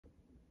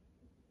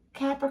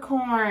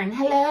Capricorn.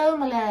 Hello,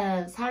 my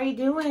loves. How are you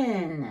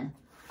doing?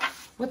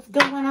 What's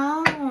going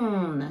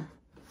on?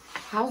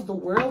 How's the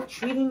world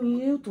treating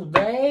you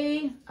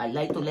today? I'd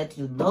like to let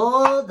you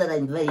know that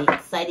I'm very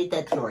excited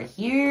that you're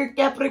here,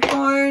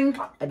 Capricorn.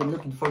 I've been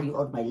looking for you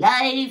all my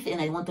life,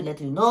 and I want to let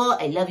you know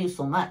I love you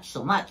so much,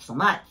 so much, so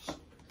much.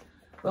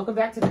 Welcome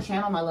back to the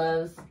channel, my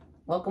loves.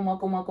 Welcome,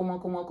 welcome, welcome,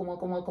 welcome, welcome,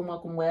 welcome, welcome,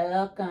 welcome,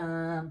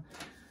 welcome.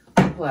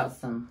 I'll pull out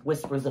some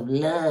whispers of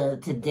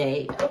love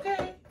today,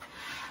 okay?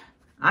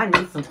 I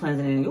need some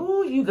cleansing.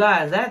 Oh, you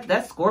guys,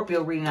 that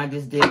Scorpio reading I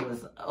just did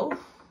was, oh,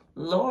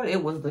 Lord,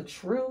 it was the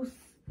truth.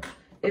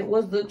 It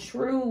was the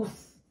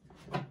truth.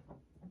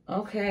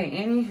 Okay,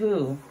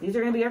 anywho, these are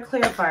going to be your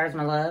clarifiers,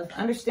 my love.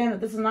 Understand that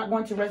this is not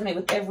going to resonate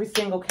with every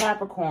single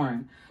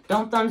Capricorn.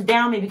 Don't thumbs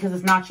down me because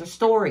it's not your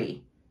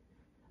story.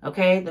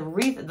 Okay,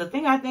 the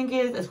thing I think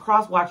is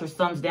cross-watchers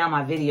thumbs down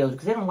my videos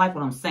because they don't like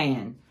what I'm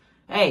saying.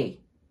 Hey,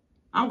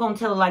 I'm going to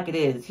tell it like it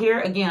is. Here,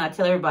 again, I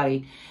tell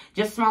everybody,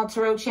 Justsmile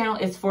Tarot channel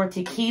is for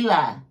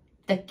tequila.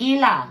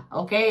 Tequila,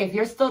 okay? If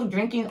you're still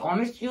drinking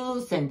orange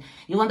juice and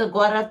you want to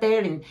go out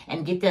there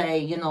and get a,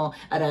 you know,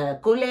 a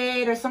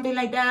Kool-Aid or something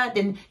like that,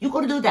 then you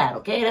go to do that,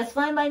 okay? That's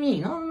fine by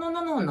me. No.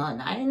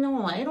 I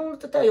know. I don't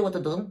want to tell you what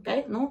to do,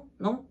 okay? No.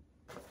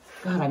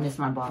 God, I miss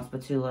my boss,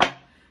 Petula.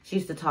 She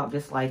used to talk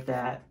just like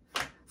that.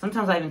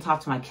 Sometimes I even talk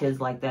to my kids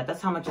like that.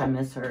 That's how much I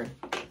miss her.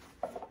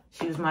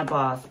 She was my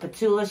boss.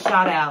 Petula,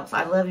 shout outs.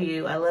 I love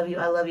you. I love you.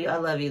 I love you. I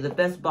love you. The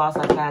best boss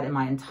I've had in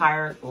my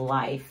entire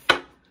life.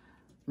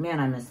 Man,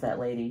 I miss that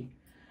lady.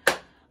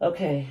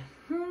 Okay.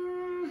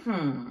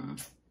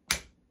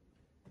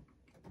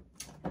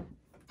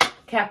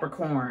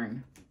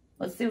 Capricorn.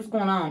 Let's see what's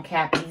going on,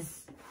 Cappies.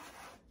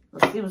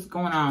 Let's see what's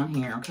going on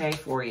here, okay,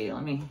 for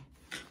you.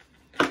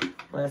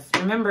 Let's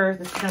remember,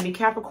 this is going to be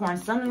Capricorn,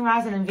 Sun, Moon,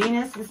 Rising, and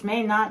Venus. This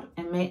may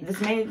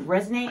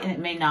resonate and it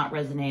may not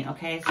resonate,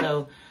 okay?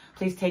 So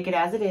please take it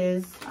as it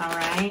is, all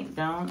right?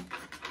 Don't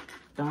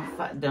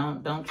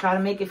try to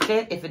make it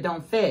fit if it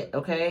don't fit,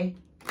 okay?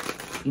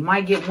 You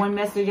might get one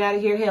message out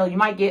of here. Hell, you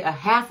might get a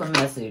half a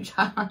message.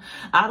 I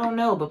don't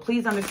know, but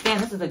please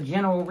understand this is a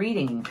general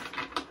reading.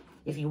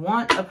 If you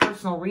want a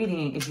personal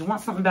reading, if you want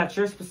something about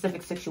your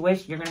specific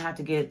situation, you're gonna have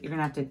to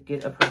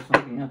get a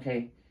personal reading.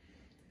 Okay.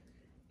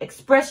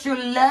 Express your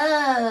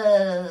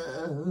love.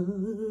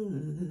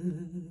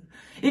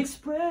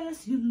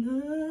 Express your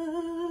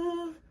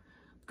love.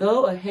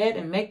 Go ahead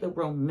and make the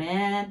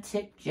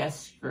romantic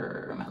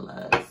gesture, my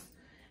loves.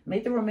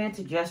 Make the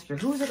romantic gesture.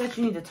 Who is it that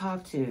you need to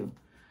talk to?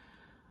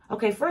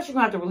 Okay, first you're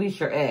going to have to release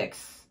your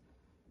ex.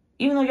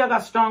 Even though y'all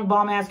got strong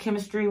bomb-ass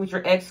chemistry with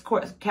your ex,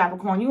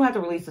 Capricorn, you have to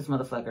release this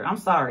motherfucker. I'm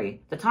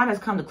sorry. The time has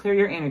come to clear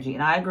your energy,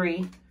 and I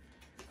agree.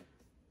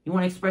 You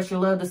want to express your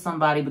love to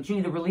somebody, but you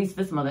need to release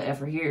this mother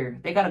effer here.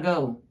 They got to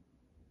go.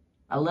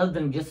 I love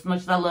them just as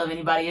much as I love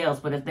anybody else,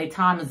 but if their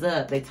time is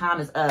up, their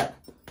time is up.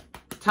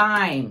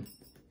 Time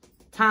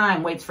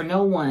waits for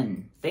no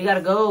one. They got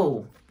to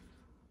go.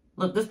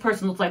 Look, this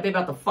person looks like they're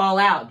about to fall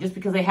out just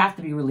because they have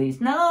to be released.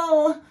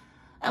 No.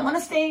 I want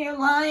to stay in your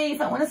life.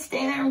 I want to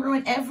stay there and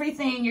ruin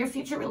everything, your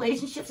future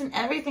relationships and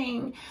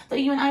everything. Though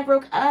you and I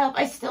broke up,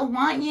 I still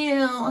want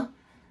you.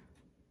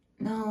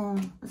 No,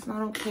 it's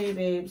not okay,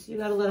 babes. You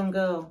got to let them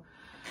go.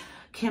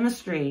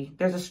 Chemistry.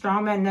 There's a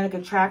strong magnetic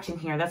attraction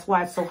here. That's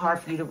why it's so hard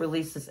for you to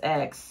release this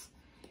ex.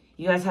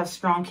 You guys have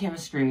strong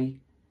chemistry.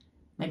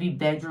 Maybe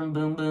bedroom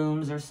boom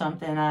booms or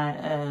something.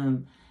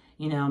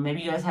 You know,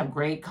 maybe you guys have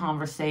great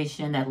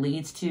conversation that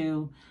leads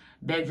to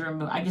bedroom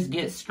boom. I just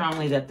get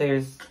strongly that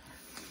there's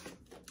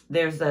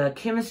a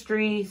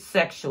chemistry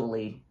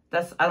sexually.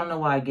 I don't know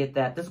why I get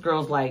that. This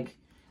girl's like,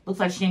 looks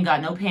like she ain't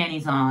got no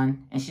panties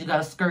on. And she's got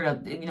a skirt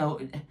up, you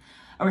know.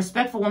 A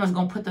respectful woman's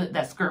going to put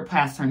that skirt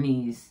past her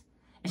knees.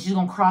 And she's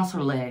going to cross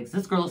her legs.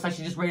 This girl looks like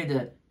she's just ready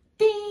to,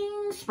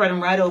 ding, spread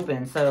them right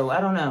open. So,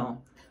 I don't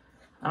know.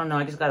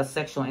 I just got a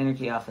sexual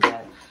energy off of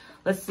that.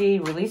 Let's see.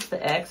 Release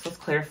the X. Let's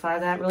clarify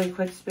that really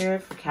quick,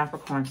 Spirit, for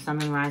Capricorn, Sun,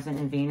 Moon, Rising,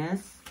 and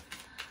Venus.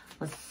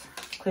 Let's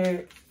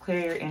clear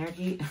your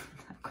energy.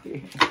 Clear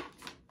your energy.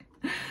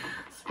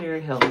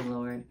 Spirit, help me,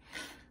 Lord.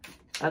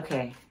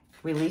 Okay.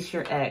 Release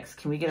your ex.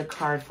 Can we get a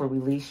card for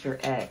release your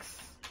ex?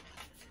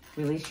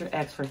 Release your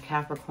ex for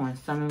Capricorn,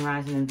 Sun, Moon,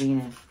 Rising, and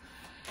Venus.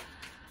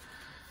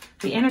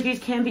 The energies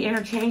can be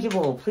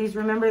interchangeable. Please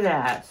remember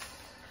that.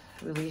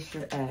 Release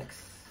your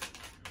ex.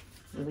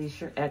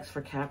 Release your ex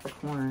for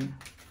Capricorn.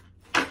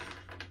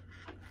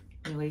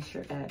 Release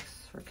your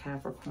ex for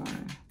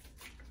Capricorn.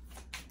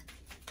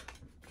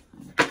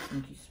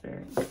 Thank you,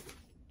 Spirit.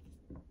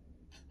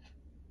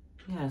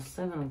 Yeah,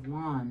 7 of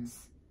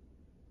Wands.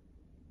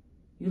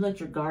 You let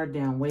your guard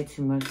down way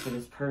too much for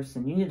this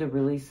person. You need to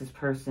release this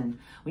person.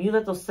 When you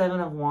let those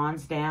 7 of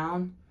Wands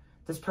down,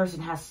 this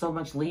person has so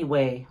much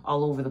leeway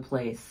all over the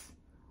place.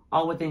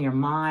 All within your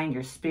mind,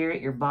 your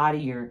spirit, your body,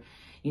 your,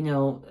 you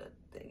know,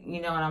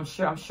 and I'm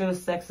sure the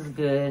sex is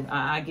good.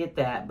 I get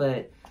that,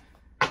 but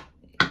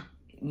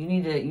you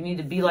need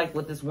to be like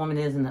what this woman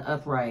is in the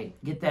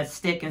upright. Get that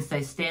stick and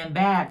say, stand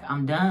back.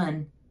 I'm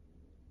done.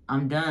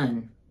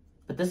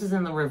 But this is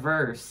in the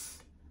reverse.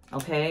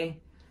 Okay?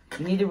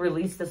 You need to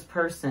release this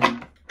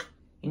person.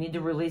 You need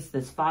to release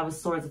this. 5 of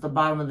Swords at the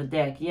bottom of the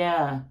deck.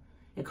 Yeah.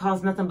 It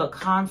caused nothing but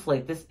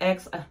conflict. This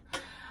ex,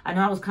 I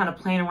know I was kind of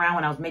playing around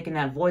when I was making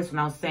that voice, when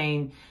I was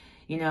saying,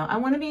 you know, I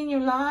want to be in your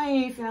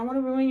life and I want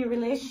to ruin your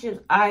relationships.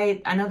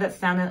 I know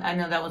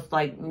that was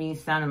like me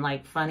sounding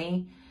like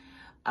funny.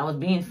 I was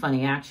being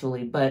funny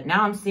actually, but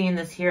now I'm seeing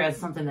this here as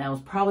something that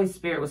was probably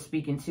Spirit was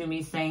speaking to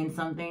me, saying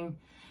something.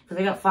 Because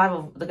they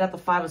got the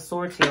 5 of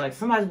Swords here. Like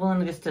somebody's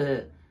willing just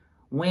to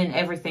win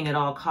everything at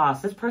all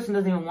costs. This person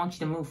doesn't even want you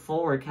to move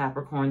forward,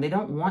 Capricorn. They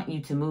don't want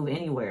you to move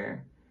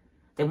anywhere.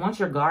 They want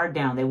your guard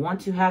down. They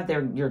want to have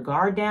your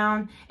guard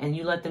down and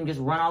you let them just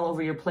run all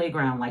over your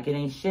playground like it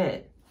ain't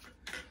shit.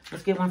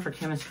 Let's get one for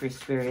chemistry,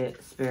 Spirit.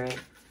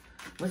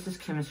 What's this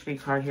chemistry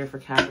card here for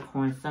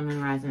Capricorn? Sun,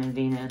 Moon, Rising, and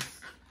Venus.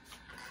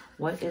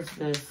 What is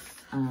this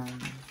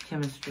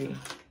chemistry?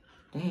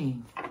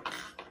 Dang.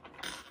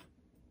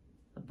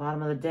 The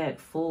bottom of the deck,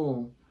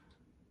 Fool.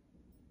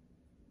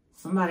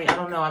 Somebody, I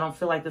don't know. I don't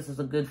feel like this is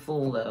a good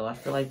Fool, though. I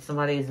feel like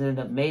somebody's ended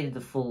up made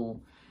the Fool.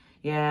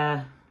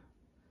 Yeah.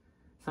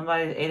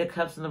 Somebody, 8 of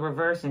Cups in the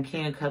reverse and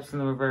King of Cups in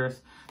the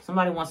reverse.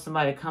 Somebody wants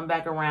somebody to come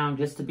back around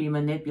just to be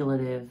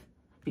manipulative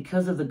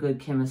because of the good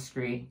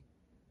chemistry.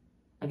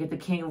 I get the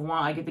King of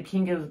Wands. I get the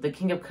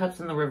King of Cups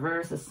in the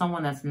reverse as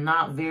someone that's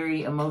not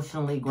very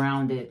emotionally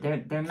grounded.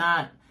 They're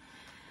not.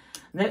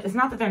 It's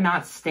not that they're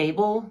not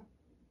stable.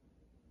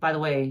 By the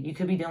way, you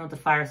could be dealing with the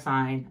fire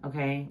sign,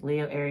 okay?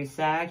 Leo, Aries,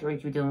 Sag, or you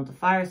could be dealing with the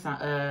fire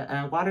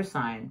sign, water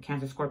sign,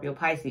 Cancer, Scorpio,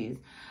 Pisces.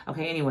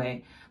 Okay,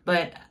 anyway,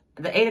 but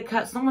the 8 of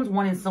Cups, someone's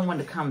wanting someone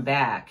to come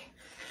back.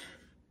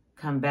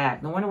 Come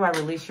back. No wonder why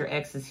Release Your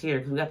Ex is here,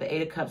 because we got the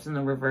 8 of Cups in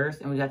the reverse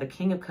and we got the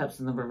King of Cups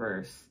in the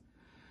reverse.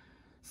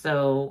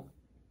 So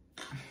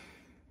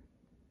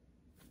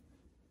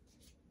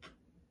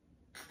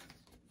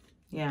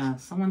yeah,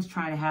 someone's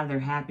trying to have their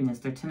happiness,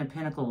 their 10 of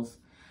Pentacles,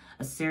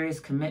 a serious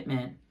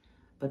commitment,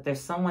 but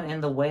there's someone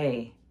in the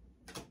way.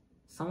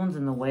 Someone's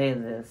in the way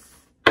of this.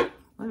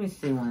 Let me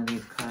see one of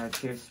these cards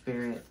here,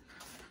 Spirit.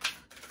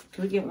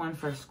 Could we get one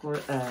for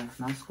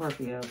not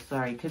Scorpio,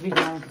 sorry. Could be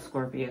going with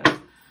Scorpio,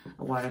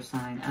 a water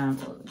sign.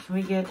 Can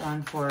we get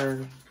one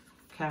for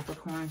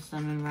Capricorn,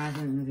 Sun, Moon,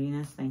 Rising, and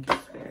Venus? Thank you,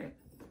 Spirit.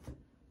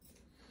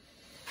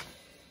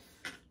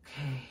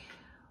 Okay.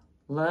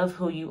 Love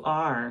who you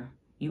are.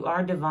 You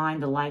are divine,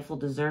 delightful,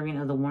 deserving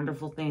of the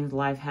wonderful things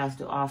life has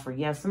to offer.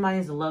 Yes, somebody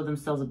needs to love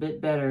themselves a bit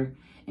better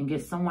and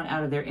get someone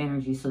out of their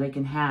energy so they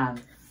can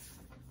have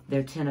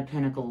their 10 of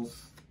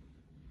Pentacles.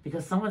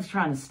 Because someone's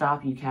trying to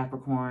stop you,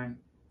 Capricorn.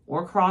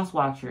 Or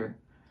cross-watcher.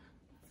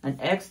 An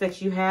ex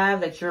that you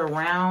have, that you're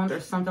around or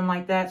something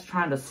like that is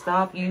trying to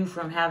stop you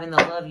from having the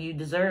love you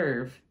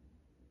deserve.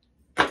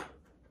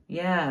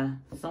 Yeah,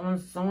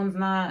 someone's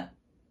not.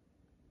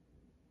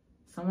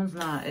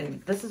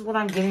 This is what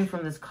I'm getting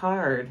from this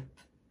card.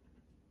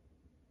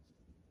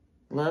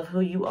 Love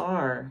who you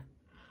are.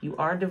 You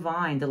are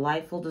divine,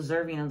 delightful,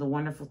 deserving of the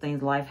wonderful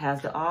things life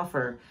has to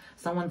offer.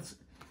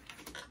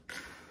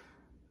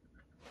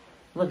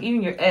 Look,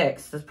 even your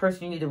ex, this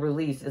person you need to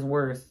release, is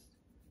worse.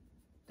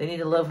 They need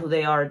to love who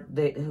they are.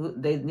 They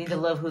need to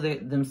love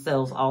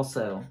themselves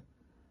also.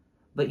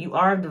 But you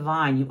are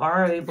divine. You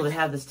are able to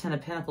have this 10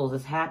 of Pentacles,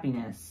 this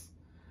happiness.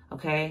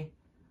 Okay?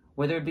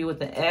 Whether it be with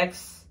the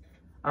ex,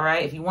 all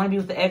right? If you want to be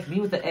with the ex, be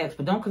with the ex.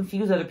 But don't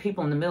confuse other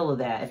people in the middle of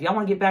that. If y'all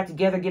want to get back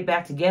together, get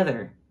back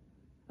together.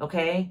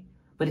 Okay?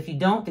 But if you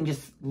don't, then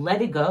just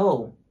let it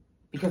go.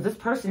 Because this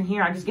person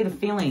here, I just get a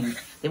feeling.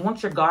 They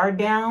want your guard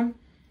down.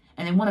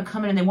 And they want to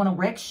come in and they want to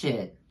wreck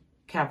shit.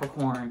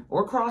 Capricorn.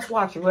 Or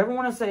cross-watcher. Whoever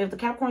want to say, if the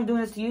Capricorn is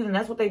doing this to you, then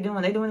that's what they're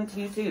doing. They're doing it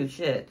to you too.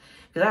 Shit.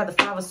 Because I have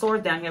the 5 of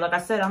Swords down here. Like I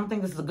said, I don't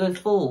think this is a good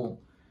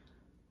Fool.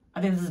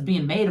 I think this is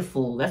being made a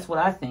fool. That's what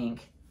I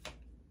think.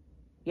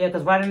 Yeah,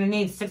 because right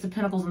underneath, 6 of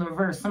Pentacles in the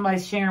reverse.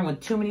 Somebody's sharing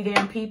with too many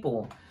damn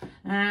people.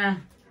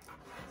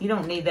 You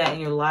don't need that in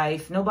your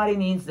life. Nobody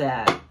needs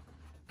that.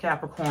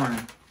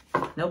 Capricorn.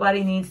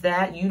 Nobody needs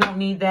that. You don't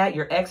need that.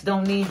 Your ex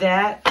don't need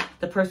that.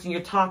 The person you're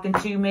talking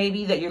to,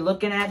 maybe, that you're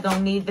looking at,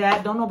 don't need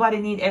that. Don't nobody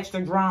need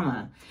extra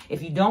drama.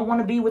 If you don't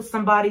want to be with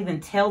somebody, then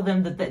tell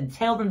them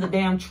the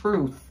damn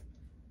truth.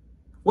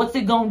 What's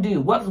it gonna do?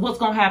 What's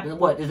gonna happen?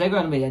 What, is there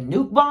gonna be a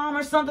nuke bomb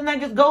or something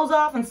that just goes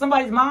off in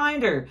somebody's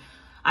mind? Or,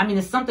 I mean,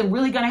 is something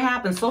really gonna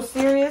happen so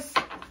serious?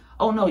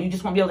 Oh no, you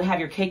just won't be able to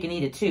have your cake and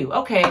eat it too.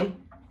 Okay,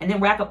 and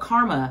then rack up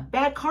karma.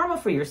 Bad karma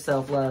for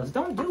yourself, loves.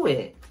 Don't do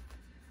it.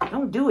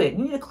 Don't do it.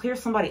 You need to clear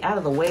somebody out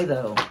of the way,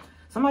 though.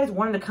 Somebody's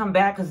wanting to come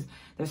back because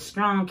there's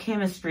strong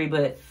chemistry,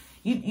 but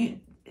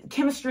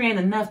chemistry ain't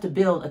enough to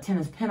build a 10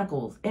 of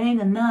Pentacles. It ain't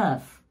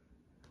enough.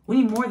 We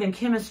need more than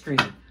chemistry.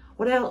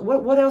 What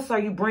else are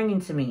you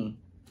bringing to me?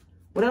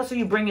 What else are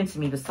you bringing to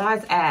me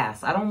besides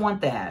ass? I don't want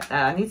that.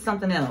 I need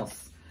something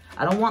else.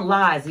 I don't want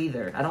lies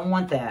either. I don't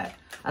want that.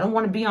 I don't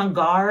want to be on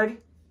guard.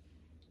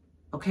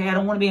 Okay, I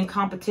don't want to be in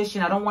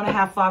competition. I don't want to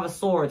have 5 of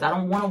Swords. I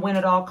don't want to win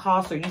at all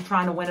costs. Are you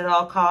trying to win at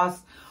all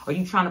costs? Are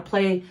you trying to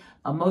play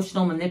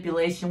emotional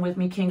manipulation with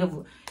me? King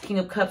of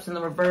Cups in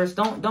the reverse.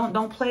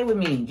 Don't play with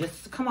me.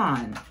 Just come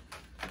on.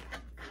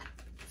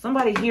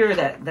 Somebody here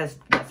that's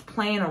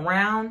playing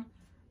around.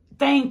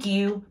 Thank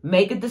you.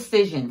 Make a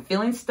decision.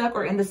 Feeling stuck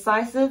or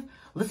indecisive?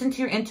 Listen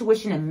to your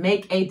intuition and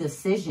make a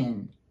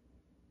decision.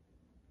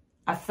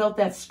 I felt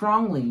that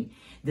strongly.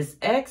 This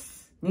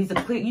X needs to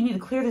clear. You need to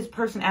clear this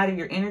person out of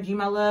your energy,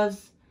 my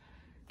loves.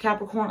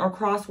 Capricorn or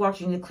crosswalk,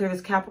 you need to clear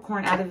this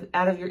Capricorn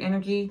out of your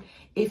energy.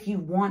 If you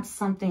want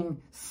something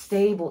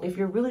stable, if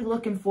you're really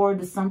looking forward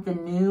to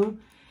something new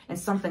and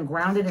something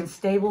grounded and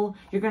stable,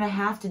 you're going to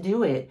have to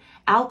do it.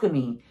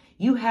 Alchemy.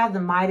 You have the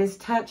Midas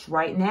touch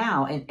right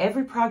now, and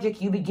every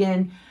project you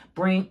begin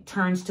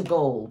turns to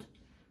gold.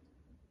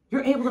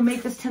 You're able to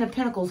make this 10 of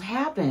Pentacles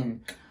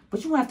happen,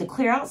 but you have to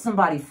clear out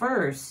somebody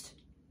first.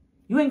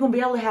 You ain't going to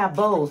be able to have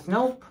both.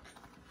 Nope.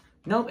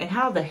 Nope. And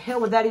how the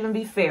hell would that even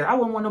be fair? I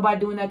wouldn't want nobody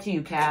doing that to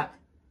you, Cap,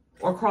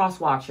 or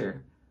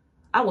Crosswatcher.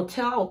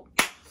 I'll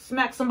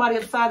smack somebody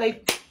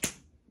upside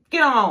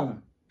get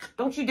on.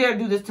 Don't you dare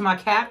do this to my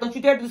Cap. Don't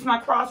you dare do this to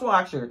my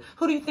Crosswatcher.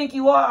 Who do you think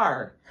you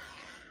are?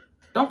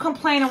 Don't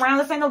complain around.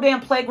 This ain't no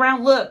damn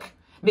playground. Look,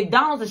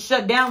 McDonald's is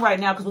shut down right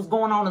now because what's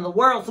going on in the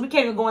world, so we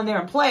can't even go in there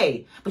and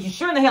play. But you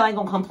sure in the hell ain't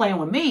going to come playing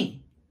with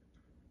me.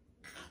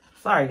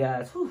 Sorry,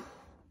 guys. Whew.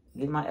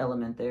 Get my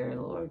element there.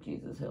 Lord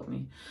Jesus, help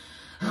me.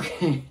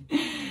 Okay.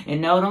 And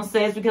no, don't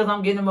say it's because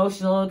I'm getting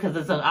emotional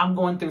because I'm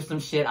going through some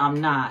shit. I'm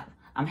not.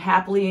 I'm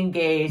happily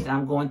engaged and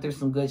I'm going through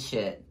some good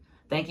shit.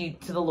 Thank you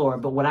to the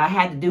Lord. But what I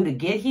had to do to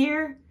get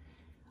here,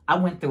 I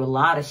went through a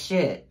lot of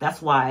shit. That's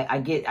why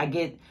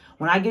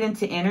when I get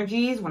into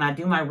energies, when I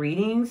do my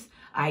readings,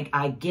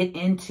 I get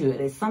into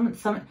it. It's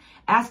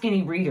ask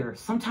any reader.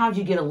 Sometimes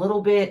you get a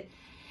little bit,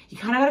 you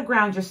kind of got to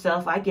ground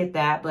yourself. I get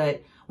that.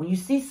 But when you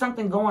see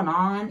something going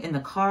on in the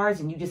cards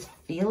and you just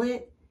feel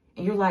it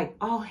and you're like,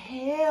 oh,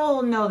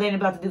 hell no, they ain't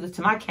about to do this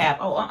to my Cap.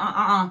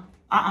 Oh,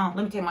 let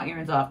me take my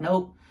earrings off.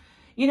 Nope.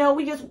 You know,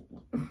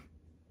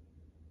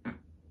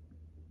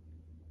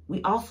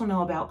 we also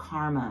know about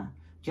karma.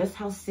 Just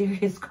how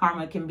serious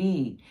karma can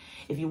be.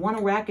 If you want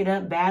to rack it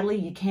up badly,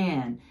 you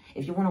can.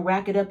 If you want to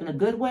rack it up in a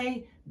good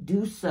way,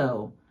 do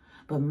so.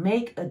 But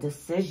make a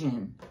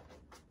decision.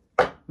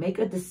 Make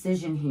a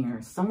decision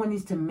here. Someone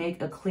needs to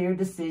make a clear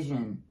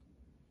decision.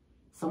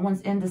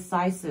 Someone's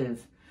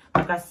indecisive.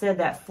 Like I said,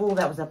 that Fool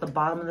that was at the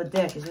bottom of the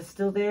deck, is it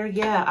still there?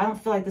 Yeah, I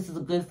don't feel like this is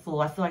a good Fool.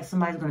 I feel like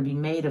somebody's going to be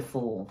made a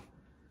fool.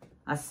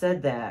 I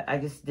said that. I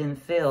just didn't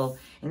feel.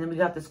 And then we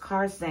got this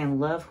card saying,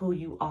 love who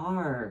you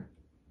are.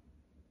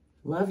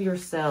 Love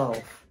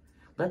yourself.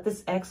 Let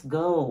this ex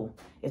go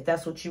if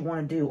that's what you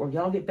want to do. Or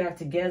y'all get back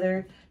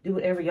together. Do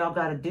whatever y'all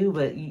got to do.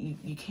 But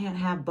you can't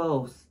have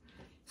both.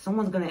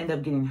 Someone's going to end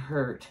up getting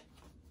hurt.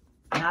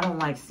 And I don't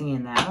like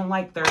seeing that. I don't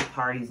like third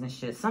parties and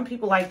shit. Some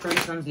people like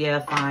threesomes. Yeah,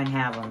 fine,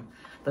 have them.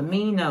 But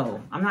me,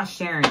 no. I'm not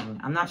sharing.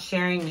 I'm not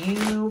sharing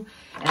you.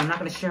 And I'm not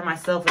going to share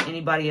myself with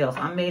anybody else.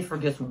 I'm made for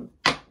just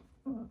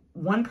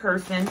one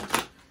person.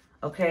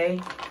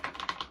 Okay?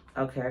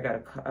 Okay, I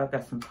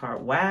got some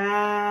card.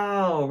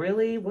 Wow,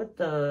 really? What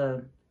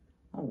the?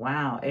 Oh,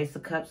 wow. Ace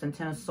of Cups and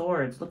Ten of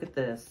Swords. Look at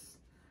this.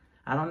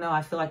 I don't know.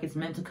 I feel like it's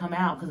meant to come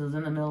out because it's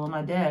in the middle of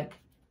my deck.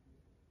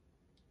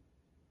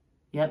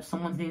 Yep,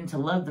 someone's needing to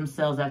love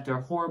themselves after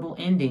a horrible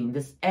ending.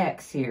 This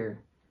ex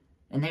here.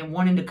 And they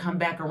wanting to come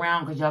back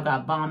around because y'all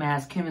got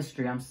bomb-ass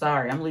chemistry. I'm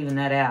sorry. I'm leaving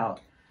that out.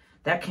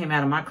 That came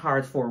out of my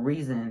cards for a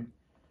reason.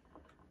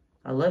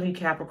 I love you,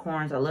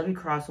 Capricorns. I love you,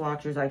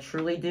 Crosswatchers. I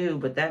truly do.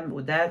 But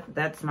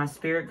that's my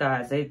spirit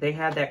guides. They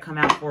had that come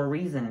out for a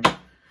reason.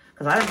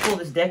 Because I didn't pull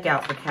this deck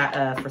out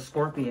for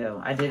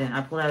Scorpio. I didn't. I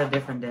pulled out a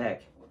different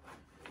deck.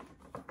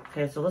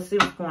 Okay, so let's see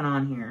what's going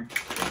on here.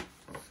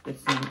 Let's get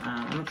some,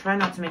 I'm going to try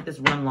not to make this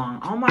run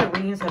long. All my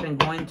readings have been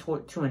going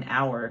to an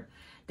hour.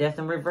 Death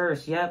in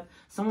reverse. Yep.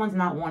 Someone's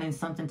not wanting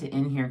something to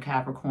end here,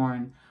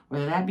 Capricorn.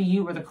 Whether that be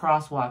you or the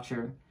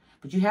Crosswatcher.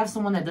 But you have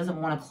someone that doesn't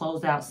want to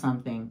close out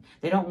something.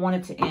 They don't want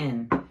it to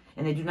end.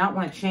 And they do not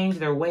want to change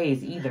their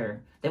ways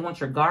either. They want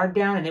your guard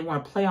down and they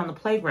want to play on the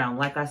playground,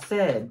 like I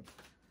said.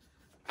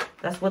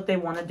 That's what they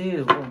want to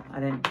do. Oh, I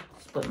didn't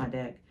split my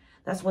deck.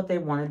 That's what they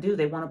want to do.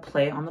 They want to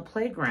play on the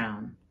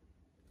playground.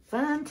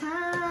 Fun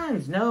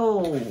times.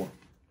 No.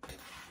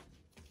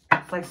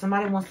 It's like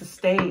somebody wants to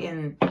stay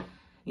in...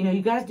 You know,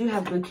 you guys do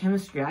have good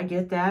chemistry. I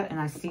get that and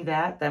I see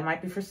that. That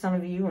might be for some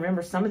of you.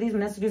 Remember, some of these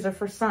messages are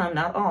for some,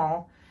 not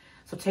all.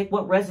 So take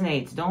what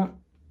resonates. Don't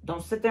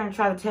sit there and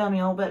try to tell me,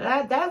 oh, but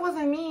that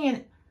wasn't me.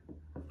 And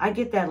I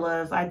get that,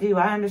 loves. I do.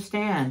 I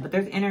understand. But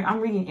I'm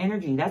reading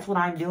energy. That's what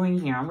I'm doing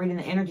here. I'm reading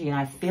the energy and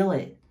I feel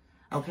it.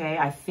 Okay?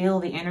 I feel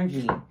the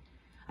energy.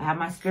 I have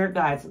my spirit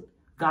guides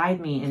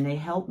guide me and they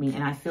help me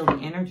and I feel the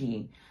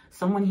energy.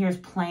 Someone here is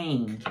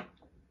playing.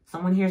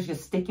 Someone here is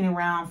just sticking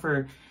around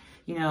for,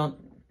 you know,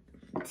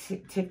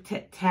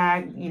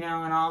 tick-tag, you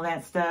know, and all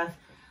that stuff.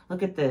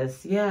 Look at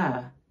this.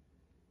 Yeah.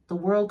 The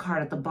World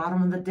card at the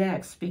bottom of the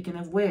deck. Speaking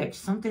of which,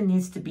 something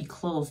needs to be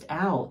closed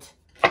out.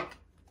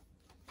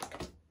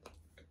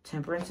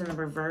 Temperance in the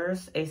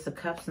reverse. Ace of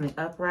Cups in the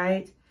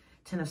upright.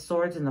 Ten of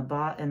Swords in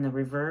the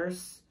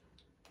reverse.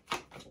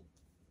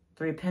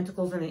 Three of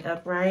Pentacles in the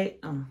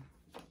upright.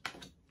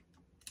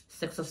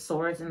 Six of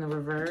Swords in the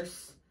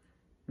reverse.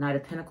 Knight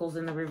of Pentacles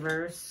in the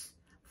reverse,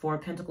 Four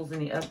of Pentacles in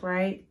the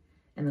upright,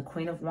 and the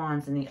Queen of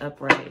Wands in the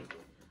upright.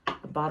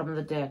 The bottom of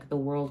the deck, the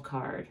World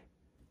card.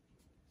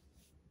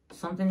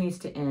 Something needs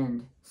to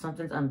end.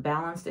 Something's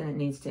unbalanced and it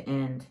needs to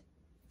end.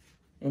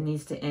 It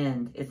needs to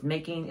end. It's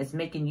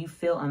making you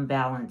feel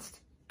unbalanced,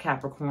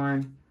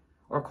 Capricorn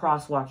or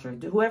cross watcher.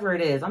 Whoever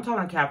it is, I'm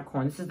talking to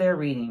Capricorn. This is their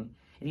reading.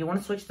 If you want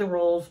to switch the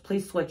roles,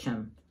 please switch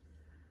them.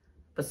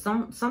 But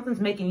something's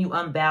making you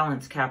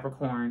unbalanced,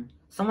 Capricorn.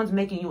 Someone's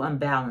making you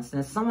unbalanced. And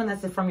it's someone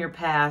that's from your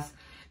past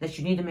that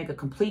you need to make a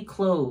complete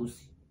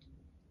close.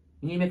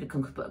 You need to make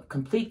a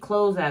complete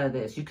close out of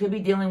this. You could be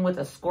dealing with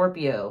a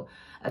Scorpio,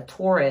 a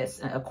Taurus,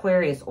 an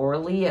Aquarius, or a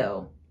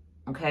Leo.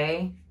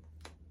 Okay?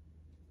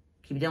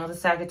 Could be dealing with a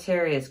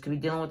Sagittarius. Could be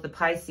dealing with the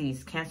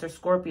Pisces, Cancer,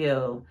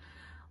 Scorpio,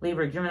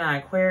 Libra, Gemini,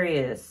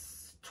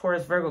 Aquarius,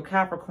 Taurus, Virgo,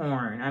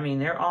 Capricorn. I mean,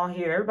 they're all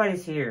here.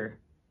 Everybody's here.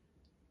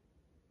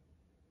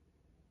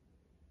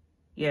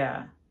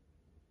 Yeah.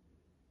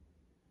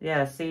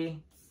 Yeah, see?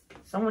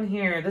 Someone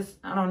here,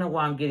 I don't know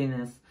why I'm getting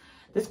this.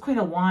 This Queen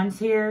of Wands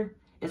here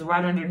is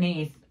right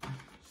underneath.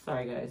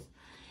 Sorry, guys.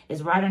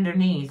 Is right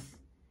underneath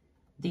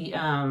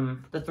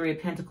the Three of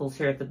Pentacles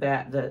here at the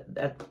back,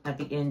 at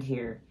the end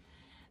here.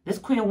 This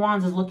Queen of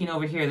Wands is looking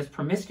over here. This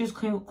promiscuous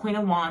Queen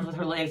of Wands with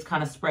her legs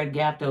kind of spread,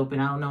 gapped open.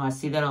 I don't know. I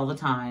see that all the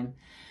time.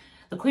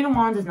 The Queen of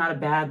Wands is not a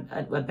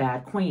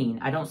bad queen.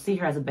 I don't see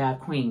her as a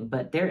bad queen.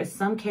 But there is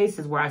some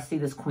cases where I see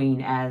this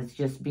queen as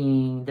just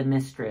being the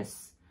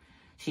mistress.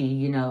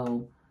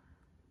 The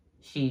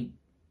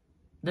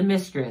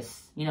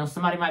mistress. You know,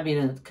 somebody might be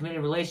in a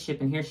committed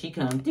relationship and here she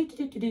comes.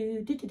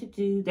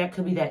 That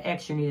could be that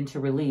ex you're needing to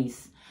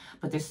release.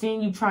 But they're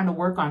seeing you trying to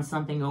work on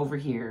something over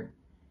here.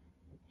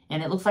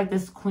 And it looks like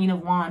this Queen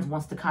of Wands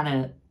wants to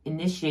kind of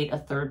initiate a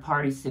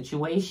third-party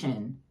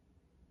situation.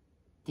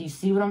 Do you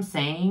see what I'm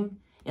saying?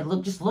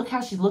 Just look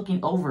how she's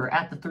looking over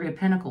at the Three of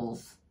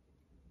Pentacles.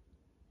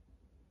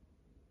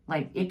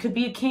 Like, it could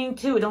be a king,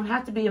 too. It don't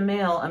have to be a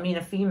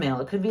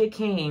female. It could be a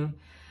king.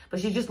 But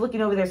she's just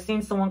looking over there,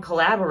 seeing someone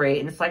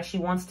collaborate. And it's like she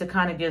wants to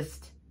kind of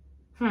just,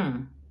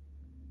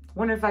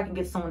 wonder if I can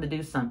get someone to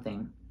do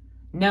something.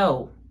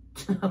 No.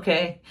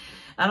 Okay?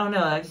 I don't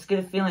know. I just get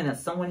a feeling that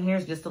someone here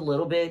is just a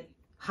little bit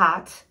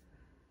hot,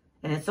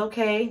 and it's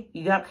okay.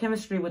 You got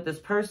chemistry with this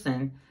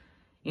person,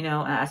 you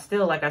know. I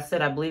still, like I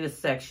said, I believe it's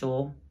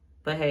sexual,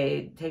 but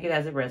hey, take it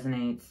as it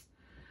resonates.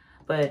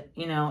 But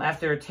you know,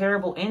 after a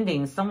terrible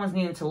ending, someone's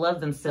needing to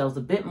love themselves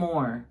a bit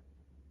more.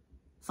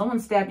 Someone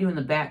stabbed you in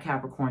the back,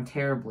 Capricorn,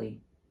 terribly.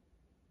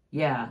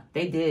 Yeah,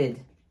 they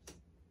did.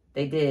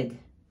 They did.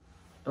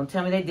 Don't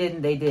tell me they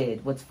didn't. They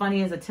did. What's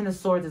funny is the Ten of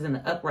Swords is in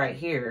the upright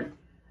here,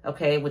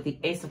 okay, with the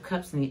Ace of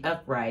Cups in the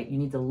upright. You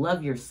need to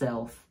love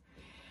yourself.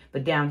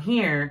 But down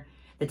here,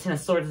 the Ten of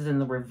Swords is in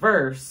the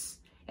reverse,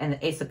 and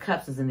the Ace of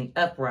Cups is in the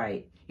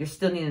upright. You're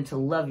still needing to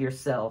love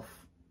yourself.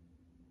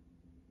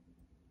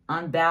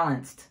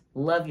 Unbalanced.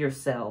 Love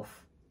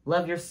yourself.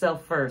 Love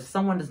yourself first.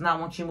 Someone does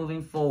not want you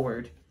moving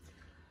forward.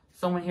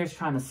 Someone here is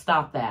trying to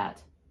stop that.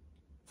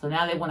 So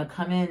now they want to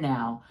come in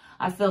now.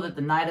 I feel that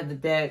the Knight of the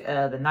deck,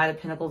 the Knight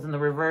of Pentacles in the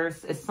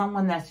reverse, is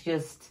someone that's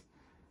just,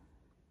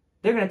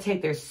 they're going to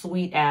take their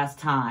sweet ass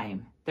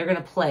time. They're going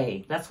to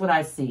play. That's what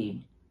I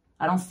see.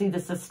 I don't see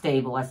this as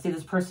stable. I see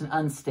this person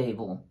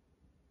unstable.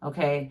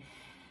 Okay?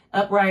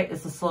 Upright,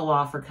 it's a slow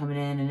offer coming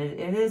in. And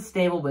it is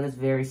stable, but it's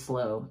very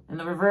slow. In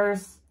the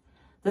reverse,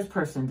 this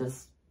person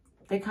just,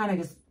 they kind of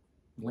just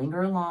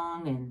linger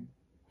along. And,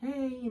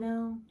 hey, you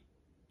know,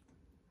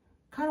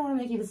 kind of want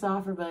to make you this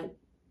offer, but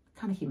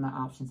kind of keep my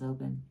options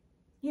open.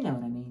 You know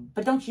what I mean.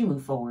 But don't you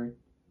move forward.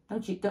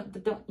 Don't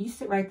you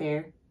sit right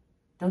there.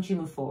 Don't you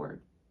move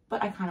forward.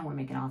 But I kind of want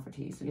to make an offer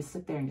to you. So just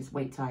sit there and just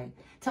wait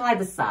till I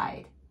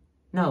decide.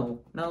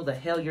 No, the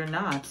hell you're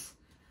not.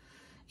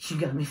 You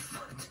got me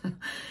fucked up.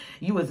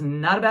 You was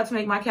not about to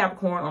make my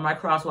Capricorn or my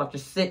crosswalk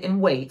just sit and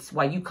wait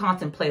while you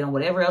contemplate on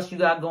whatever else you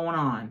got going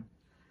on.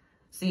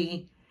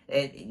 See,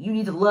 you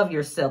need to love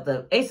yourself.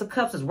 The Ace of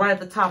Cups is right at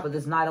the top of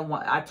this Knight of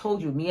Wands. I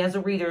told you, me as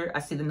a reader, I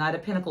see the Knight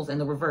of Pentacles in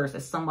the reverse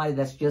as somebody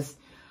that's just,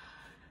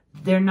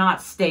 they're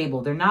not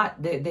stable. They're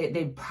not,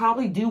 they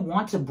probably do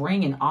want to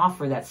bring an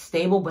offer that's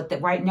stable, but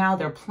that right now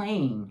they're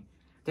playing.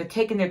 They're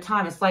taking their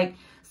time. It's like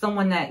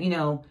someone that, you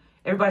know,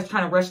 everybody's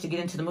trying to rush to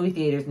get into the movie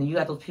theaters, and you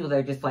got those people that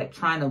are just like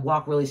trying to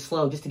walk really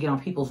slow just to get on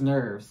people's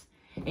nerves.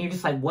 And you're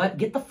just like, what?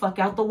 Get the fuck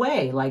out the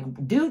way.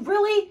 Like, dude,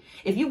 really?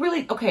 If you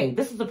really, okay,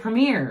 this is the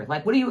premiere.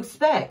 Like, what do you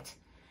expect?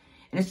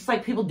 And it's just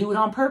like people do it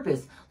on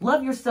purpose.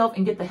 Love yourself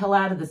and get the hell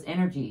out of this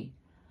energy.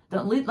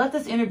 Don't let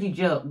this energy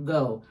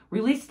go.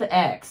 Release the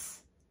ex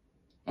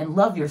and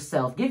love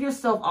yourself. Give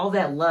yourself all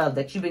that love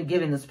that you've been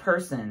giving this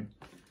person.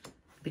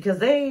 Because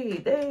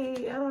they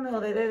I don't know,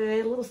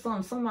 they a little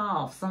something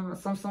off.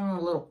 Something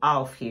a little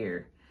off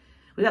here.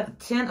 We got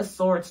the Ten of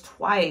Swords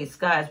twice.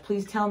 Guys,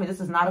 please tell me this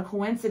is not a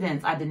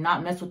coincidence. I did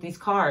not mess with these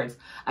cards.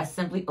 I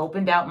simply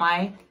opened out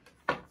my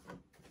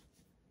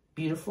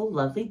beautiful,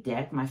 lovely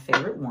deck, my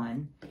favorite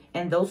one.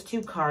 And those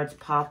two cards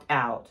popped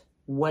out.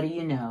 What do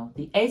you know?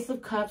 The Ace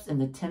of Cups and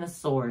the Ten of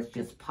Swords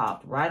just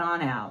popped right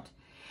on out.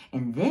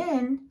 And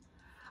then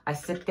I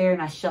sit there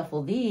and I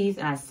shuffle these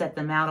and I set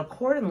them out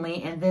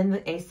accordingly. And then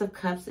the Ace of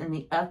Cups in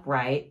the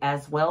upright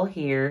as well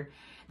here.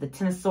 The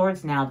Ten of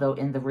Swords now, though,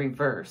 in the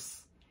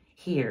reverse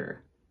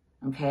here.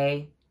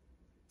 Okay?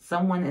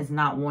 Someone is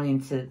not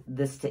wanting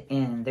this to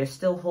end. They're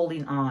still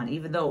holding on.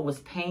 Even though it was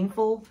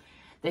painful,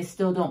 they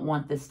still don't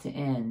want this to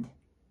end.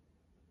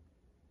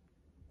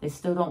 They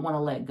still don't want to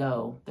let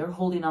go. They're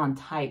holding on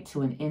tight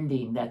to an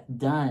ending that's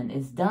done.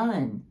 It's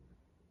done.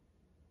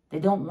 They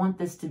don't want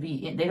this to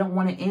be, they don't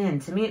want to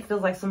end. To me, it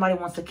feels like somebody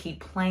wants to keep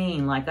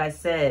playing, like I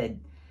said.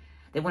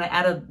 They want to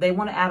add an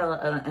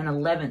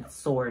 11th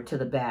sword to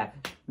the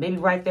back. Maybe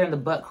right there in the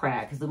butt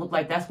crack, because it looked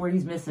like that's where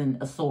he's missing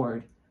a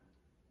sword.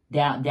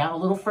 Down a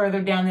little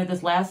further down there,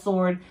 this last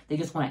sword, they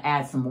just want to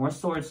add some more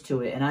swords to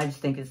it. And I just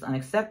think it's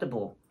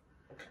unacceptable.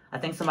 I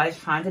think somebody's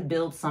trying to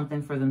build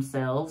something for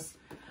themselves.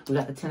 We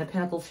got the Ten of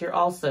Pentacles here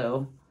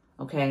also,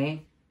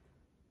 okay?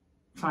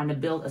 Trying to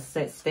build a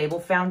stable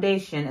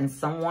foundation. And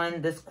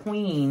someone, this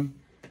queen,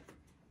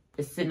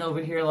 is sitting over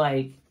here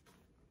like,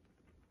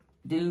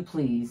 dude,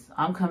 please,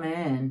 I'm coming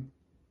in.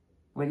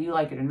 Whether you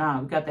like it or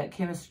not, we got that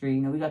chemistry.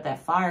 You know, we got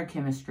that fire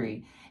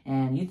chemistry.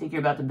 And you think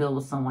you're about to build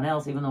with someone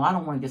else, even though I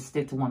don't want to just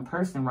stick to one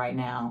person right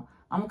now.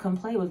 I'm going to come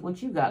play with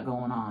what you got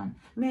going on.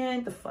 Man,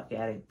 get the fuck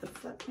out of it. The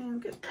fuck,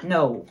 man.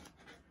 No.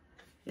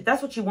 If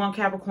that's what you want,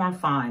 Capricorn,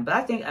 fine. But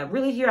I think,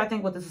 really here, I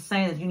think what this is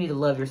saying is you need to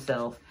love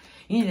yourself.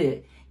 You need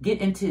to get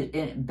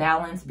into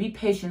balance. Be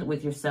patient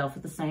with yourself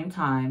at the same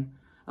time.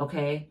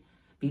 Okay?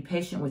 Be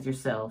patient with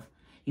yourself.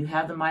 You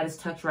have the Midas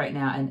touch right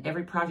now, and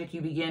every project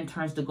you begin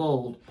turns to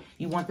gold.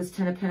 You want this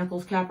Ten of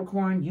Pentacles,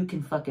 Capricorn? You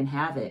can fucking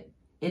have it.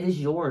 It is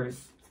yours.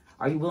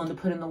 Are you willing to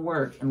put in the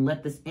work and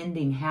let this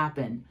ending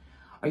happen?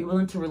 Are you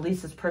willing to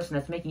release this person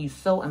that's making you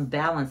so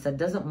imbalanced, that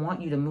doesn't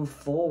want you to move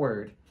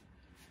forward?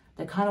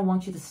 They kind of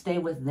want you to stay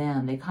with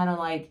them. They kind of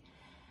like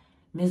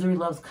misery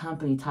loves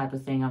company type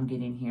of thing I'm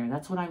getting here.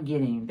 That's what I'm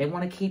getting. They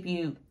want to keep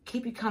you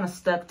kind of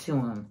stuck to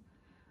them.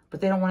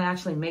 But they don't want to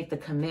actually make the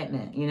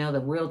commitment, you know, the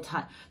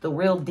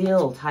real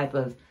deal type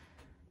of,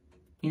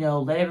 you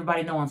know, let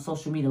everybody know on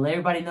social media. Let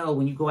everybody know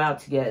when you go out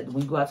together,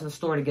 when you go out to the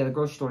store together,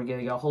 grocery store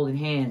together, y'all holding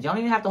hands. Y'all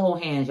don't even have to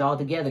hold hands. Y'all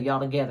together, y'all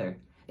together.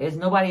 There's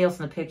nobody else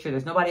in the picture.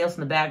 There's nobody else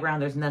in the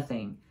background. There's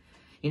nothing,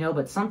 you know,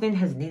 but something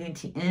has needed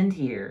to end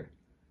here.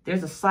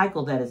 There's a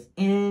cycle that is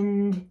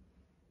end.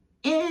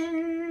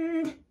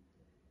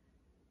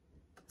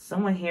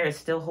 Someone here is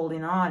still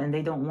holding on and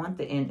they don't want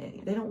the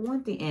ending. They don't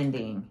want the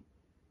ending.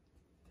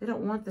 They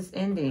don't want this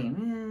ending.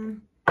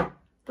 Man,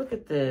 look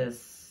at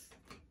this.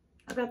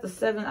 I got the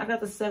seven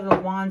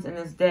of wands in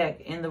this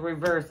deck in the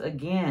reverse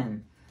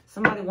again.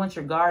 Somebody wants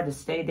your guard to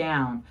stay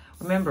down.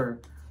 Remember,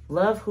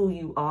 love who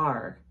you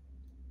are.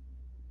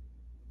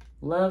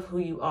 Love who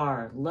you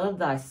are. Love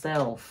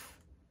thyself.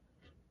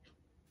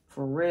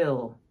 For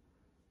real.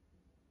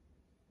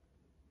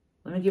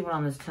 Let me get one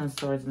on this 10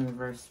 swords in the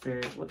reverse,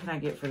 Spirit. What can I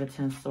get for the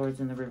 10 swords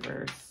in the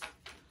reverse?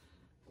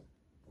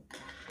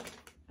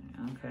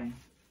 Okay.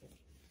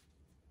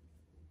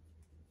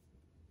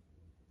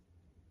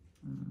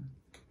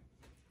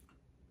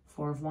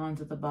 Four of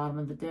Wands at the bottom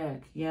of the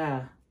deck.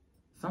 Yeah.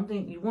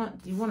 Something you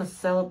want to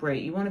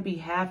celebrate. You want to be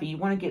happy. You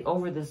want to get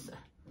over this.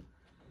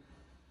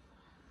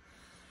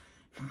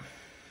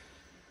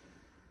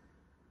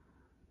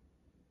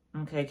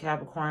 Okay,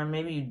 Capricorn,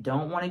 maybe you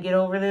don't want to get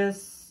over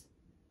this.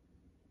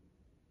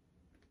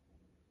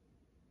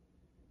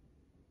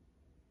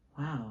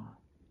 Wow.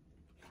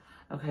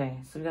 Okay,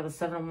 so we got the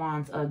Seven of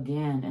Wands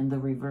again in the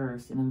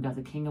reverse. And then we got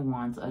the King of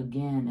Wands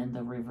again in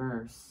the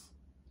reverse.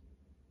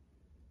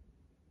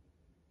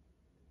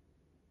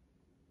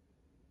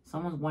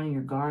 Someone's wanting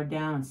your guard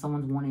down and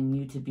someone's wanting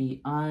you to be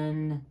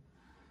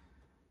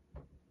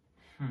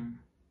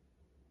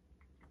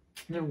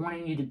They're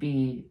wanting you to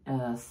be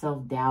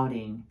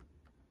self-doubting,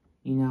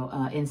 you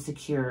know,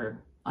 insecure,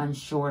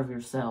 unsure of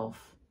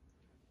yourself.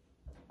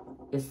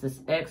 It's this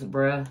ex,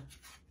 bruh.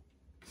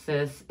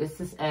 Sis, it's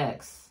this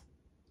ex.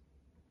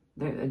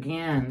 There,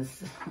 again,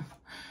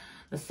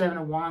 the Seven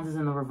of Wands is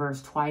in the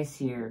reverse twice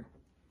here.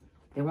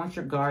 They want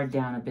your guard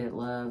down a bit,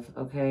 love,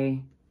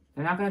 okay?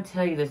 They're not going to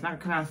tell you this. They're not going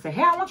to come out and say,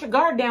 hey, I want your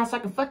guard down so I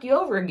can fuck you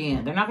over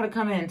again. They're not going to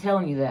come in and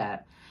telling you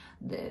that.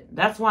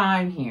 That's why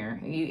I'm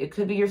here. It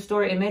could be your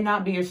story. It may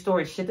not be your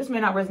story. Shit, this may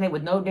not resonate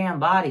with no damn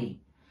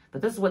body.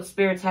 But this is what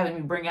Spirit's having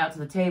me bring out to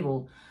the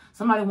table.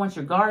 Somebody wants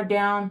your guard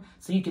down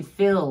so you can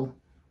feel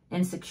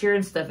insecure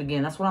and stuff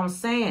again. That's what I'm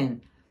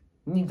saying.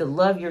 You need to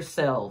love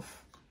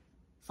yourself.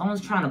 Someone's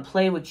trying to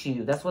play with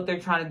you. That's what they're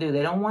trying to do.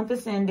 They don't want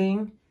this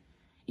ending.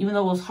 Even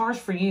though it was harsh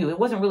for you, it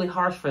wasn't really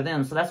harsh for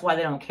them. So that's why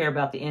they don't care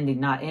about the ending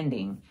not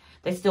ending.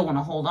 They still want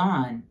to hold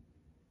on.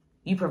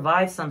 You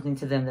provide something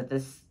to them that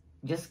this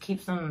just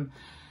keeps them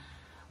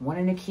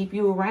wanting to keep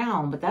you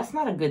around. But that's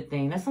not a good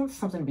thing. That's not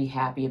something to be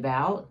happy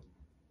about.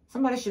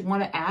 Somebody should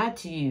want to add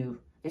to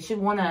you. They should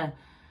want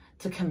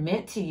to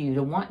commit to you,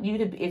 to want you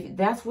to be, if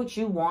that's what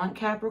you want,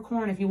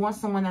 Capricorn, if you want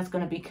someone that's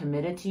going to be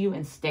committed to you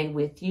and stay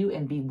with you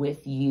and be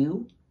with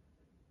you,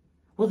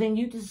 well, then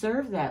you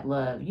deserve that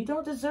love. You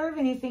don't deserve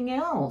anything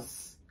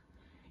else.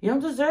 You don't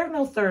deserve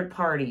no third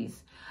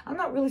parties. I'm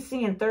not really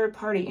seeing third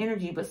party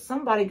energy, but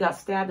somebody got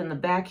stabbed in the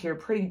back here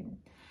pretty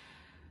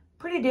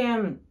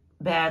damn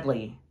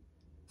badly.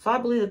 So I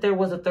believe that there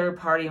was a third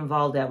party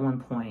involved at one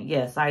point.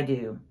 Yes, I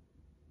do.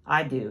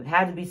 I do. It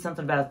had to be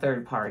something about a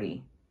third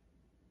party.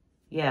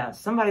 Yeah,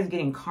 somebody's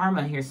getting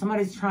karma here.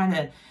 Somebody's trying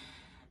to,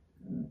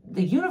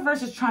 the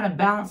universe is trying to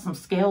balance some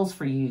scales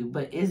for you,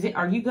 but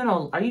are you going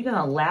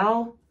to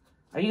allow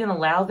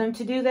them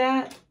to do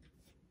that?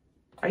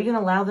 Are you going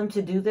to allow them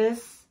to do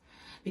this?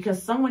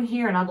 Because someone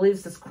here, and I believe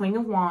it's this Queen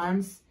of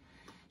Wands,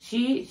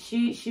 she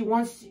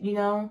wants, you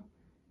know,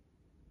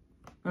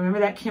 remember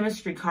that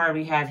chemistry card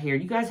we have here.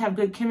 You guys have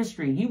good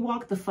chemistry. You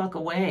walked the fuck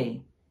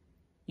away.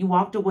 You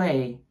walked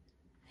away.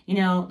 You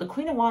know, the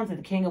Queen of Wands and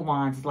the King of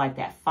Wands is like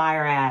that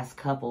fire-ass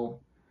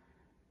couple.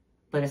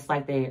 But it's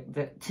like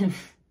do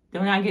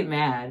not get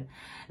mad.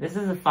 This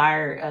is a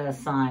fire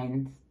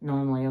sign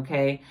normally,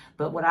 okay?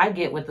 But what I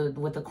get with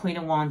the Queen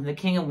of Wands and the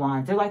King of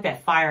Wands, they're like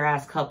that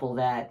fire-ass couple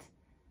that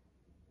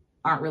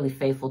aren't really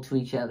faithful to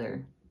each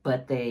other.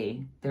 But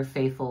they're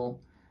faithful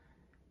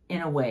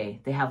in a way.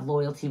 They have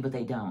loyalty, but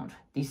they don't.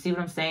 Do you see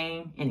what I'm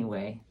saying?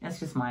 Anyway,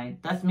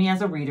 that's me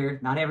as a reader.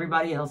 Not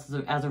everybody else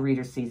as a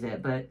reader sees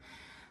it, but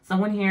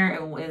someone here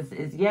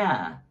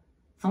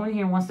someone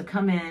here wants to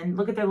come in.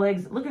 Look at their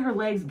legs. Look at her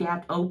legs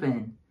gapped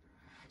open.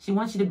 She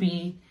wants you to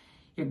be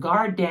your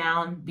guard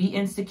down, be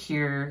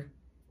insecure.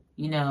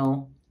 You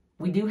know,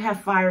 we do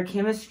have fire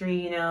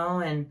chemistry, you know,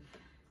 and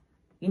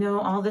you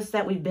know, all this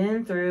that we've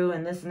been through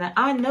and this and that.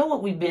 I know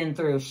what we've been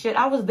through. Shit,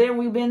 I was there.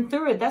 We've been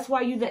through it. That's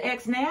why you the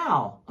ex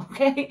now.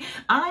 Okay?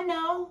 I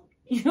know.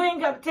 You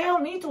ain't got to tell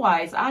me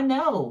twice. I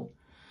know.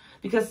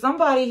 Because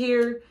somebody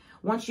here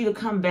wants you to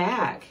come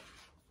back.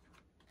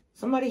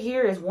 Somebody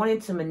here is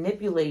wanting to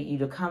manipulate you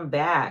to come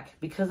back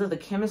because of the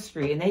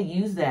chemistry. And they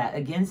use that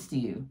against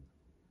you.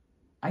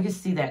 I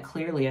just see that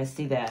clearly. I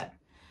see that.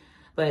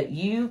 But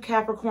you,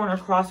 Capricorn or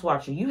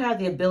Crosswatcher, you have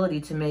the ability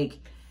to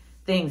make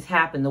things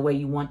happen the way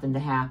you want them to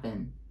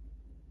happen.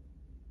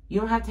 You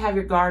don't have to have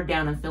your guard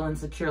down and feel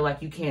insecure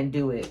like you can't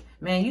do it.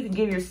 Man, you can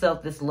give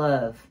yourself this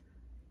love.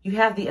 You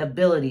have the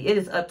ability. It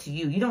is up to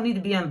you. You don't need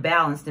to be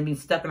unbalanced and be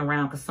stuck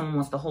around because someone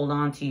wants to hold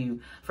on to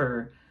you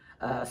for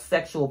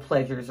sexual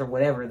pleasures or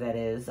whatever that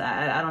is.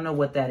 I don't know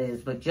what that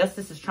is, but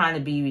justice is trying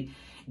to be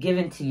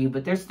given to you.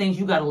 But there's things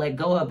you got to let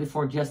go of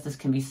before justice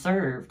can be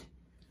served.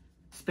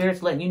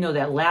 Spirit's letting you know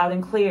that loud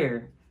and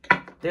clear.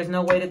 There's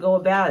no way to go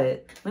about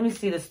it. Let me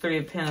see this Three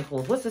of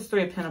Pentacles. What's this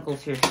Three of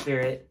Pentacles here,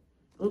 Spirit?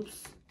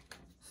 Oops.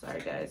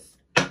 Sorry, guys.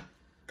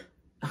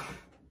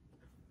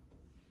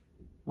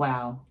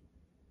 Wow.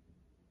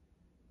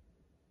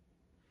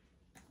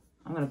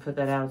 I'm going to put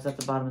that out. It's at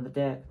the bottom of the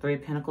deck. Three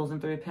of Pentacles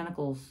and Three of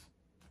Pentacles.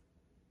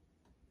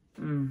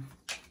 Wow.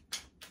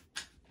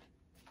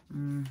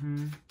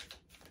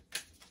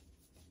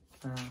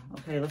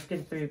 Okay, let's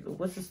get three.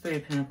 What's this Three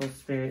of Pentacles,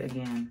 Spirit,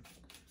 again?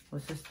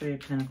 What's this Three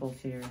of Pentacles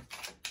here?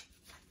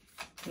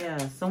 Yeah,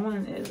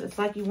 it's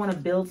like you want to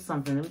build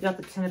something. We got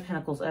the Ten of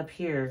Pentacles up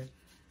here.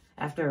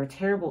 After a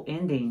terrible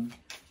ending,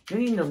 you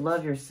need to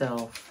love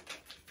yourself.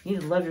 You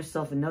need to love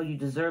yourself and know you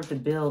deserve to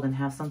build and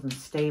have something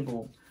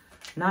stable.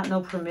 Not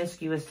no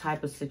promiscuous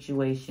type of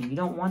situation. You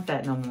don't want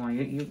that no more.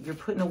 You're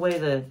putting away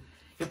the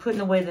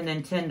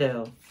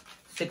Nintendo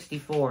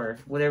 64,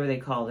 whatever they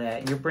call that.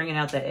 And you're bringing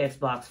out that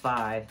Xbox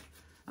 5.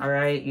 All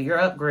right, you're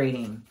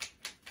upgrading.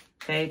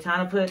 Okay,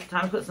 time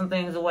to put some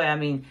things away. I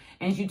mean,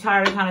 ain't you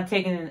tired of kind of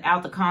taking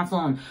out the console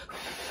and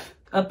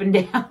up and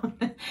down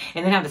and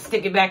then have to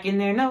stick it back in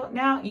there? No,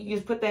 now you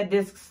just put that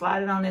disc,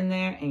 slide it on in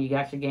there, and you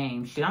got your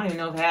game. Shit, I don't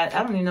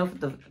even know if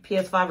the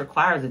PS5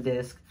 requires a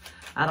disc.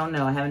 I don't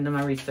know. I haven't done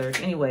my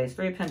research. Anyways,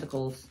 Three of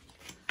Pentacles.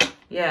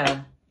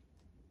 Yeah.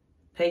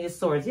 Page of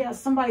Swords. Yeah,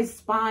 somebody's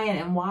spying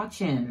and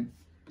watching.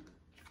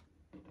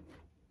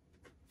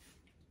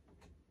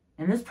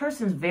 And this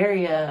person's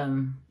very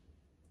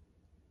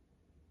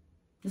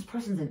this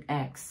person's an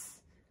ex.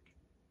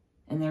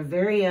 And they're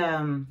very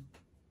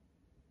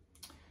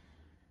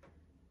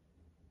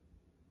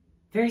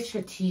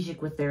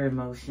strategic with their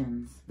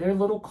emotions. They're a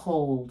little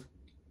cold.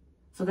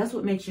 So that's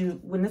what makes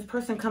you, when this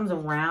person comes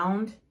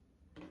around,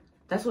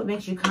 that's what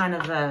makes you kind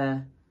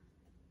of,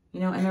 you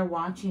know, and they're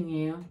watching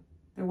you.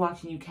 They're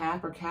watching you,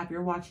 Cap, or Cap,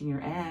 you're watching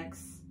your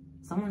ex.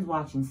 Someone's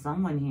watching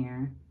someone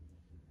here.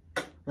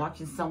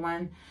 Watching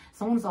someone.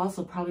 Someone's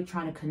also probably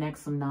trying to connect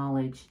some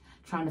knowledge,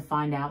 trying to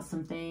find out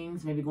some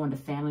things, maybe going to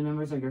family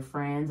members or your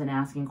friends and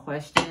asking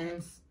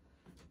questions.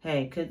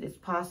 Hey, it's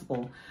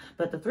possible.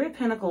 But the Three of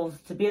Pentacles,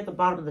 to be at the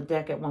bottom of the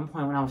deck at one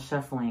point when I was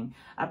shuffling,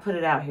 I put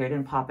it out here, it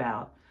didn't pop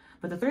out.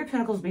 But the Three of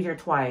Pentacles be here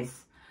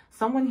twice.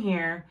 Someone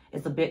here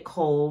is a bit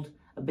cold,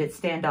 a bit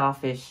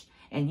standoffish,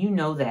 and you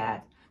know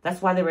that.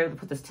 That's why they were able to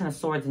put this Ten of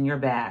Swords in your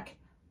back.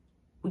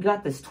 We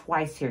got this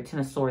twice here, Ten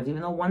of Swords.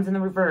 Even though one's in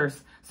the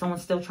reverse,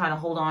 someone's still trying to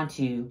hold on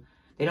to you.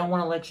 They don't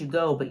want to let you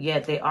go, but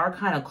yet they are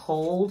kind of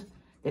cold.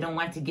 They don't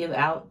like to give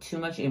out too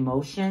much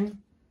emotion.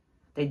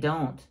 They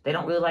don't. They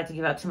don't really like to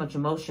give out too much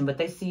emotion, but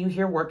they see you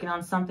here working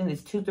on something.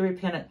 These two Three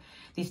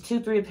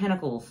of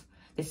Pentacles.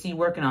 They see you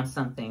working on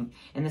something.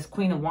 And this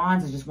Queen of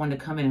Wands is just one to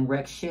come in and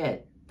wreck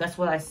shit. That's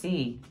what I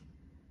see.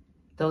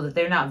 Though that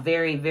they're not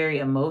very, very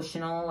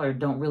emotional or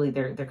don't really,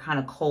 they're kind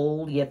of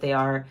cold, yet they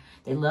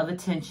love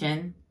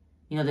attention.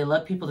 You know, they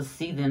love people to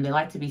see them. They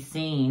like to be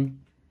seen.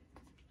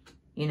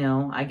 You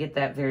know, I get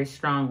that very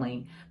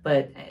strongly.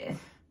 But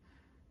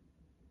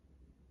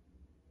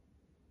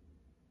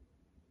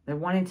they're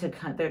wanting to,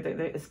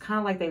 it's kind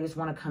of like they just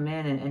want to come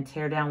in and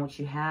tear down what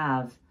you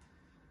have.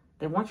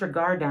 They want your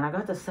guard down. I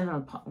got the Seven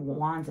of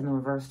Wands in the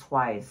reverse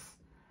twice.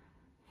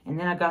 And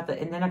then I got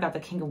the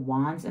King of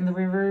Wands in the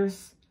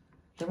reverse.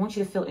 They want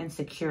you to feel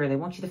insecure. They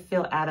want you to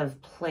feel out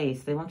of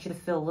place. They want you to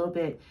feel a little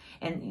bit,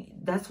 and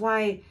that's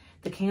why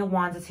the King of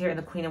Wands is here and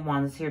the Queen of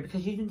Wands is here,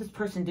 because you and this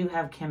person do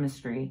have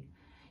chemistry.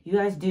 You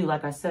guys do.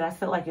 Like I said, I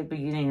felt like at the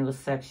beginning it was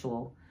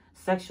sexual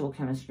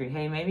chemistry.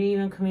 Hey, maybe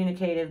even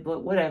communicative,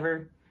 but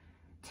whatever.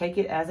 Take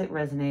it as it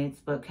resonates.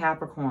 But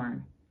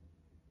Capricorn,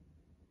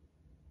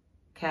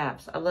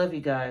 Caps, I love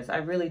you guys. I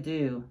really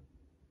do.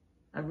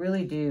 I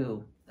really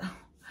do. Oh,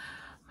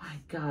 my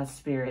God,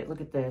 Spirit,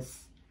 look at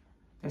this.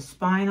 They're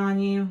spying on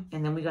you.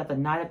 And then we got the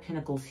Knight of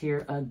Pentacles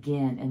here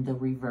again in the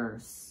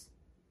reverse.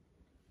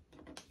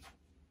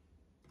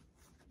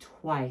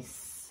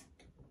 Twice.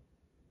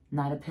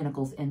 Knight of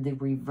Pentacles in the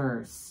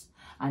reverse.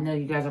 I know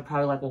you guys are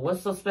probably like, well,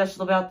 what's so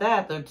special about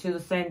that? They're two the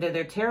same,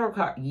 they're tarot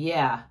cards.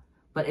 Yeah,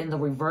 but in the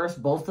reverse,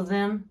 both of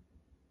them.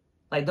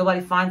 Like,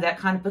 nobody finds that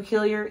kind of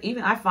peculiar.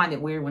 Even I find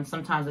it weird when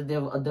sometimes a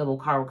double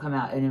card will come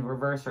out and in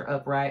reverse or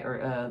upright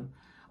or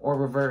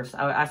reverse.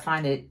 I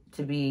find it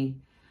to be,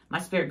 my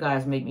spirit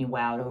guides make me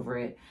wowed over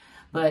it.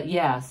 But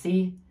yeah,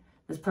 see,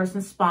 this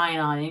person's spying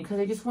on you because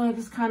they just want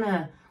to just kind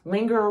of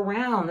linger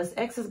around. This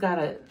ex has got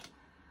a,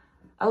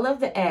 I love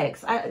the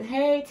ex.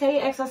 Hey, tell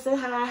your ex I said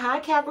hi. Hi,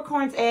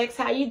 Capricorn's ex.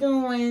 How you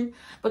doing?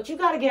 But you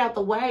got to get out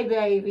the way,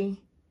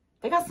 baby.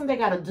 They got something they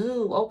got to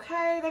do,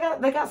 okay?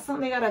 They got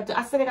something they got to do.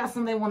 I said they got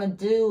something they want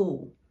to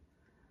do.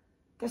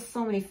 There's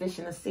so many fish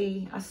in the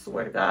sea. I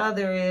swear to God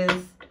there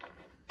is.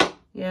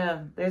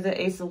 Yeah, there's the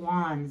Ace of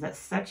Wands. That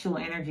sexual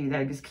energy that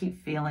I just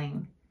keep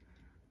feeling.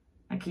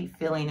 I keep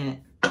feeling it.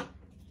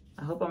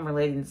 I hope I'm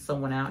relating to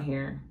someone out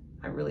here.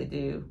 I really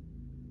do.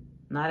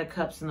 Knight of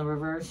Cups in the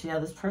reverse. Yeah,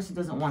 this person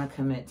doesn't want to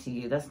commit to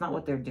you. That's not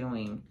what they're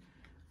doing.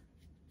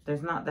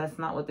 That's not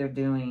what they're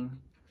doing.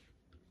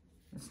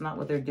 It's not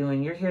what they're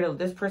doing. You're here to,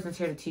 this person's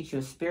here to teach you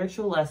a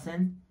spiritual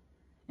lesson,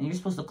 and you're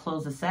supposed to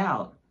close this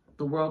out.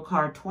 The World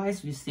card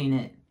twice, we've seen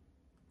it.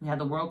 We have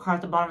the World card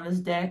at the bottom of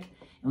this deck,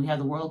 and we have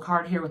the World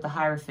card here with the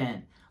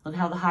Hierophant. Look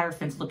how the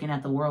Hierophant's looking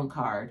at the World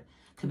card.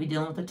 Could be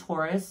dealing with a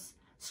Taurus,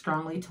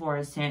 strongly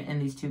Taurus in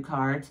these two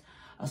cards,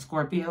 a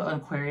Scorpio, an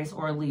Aquarius,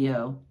 or a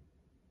Leo.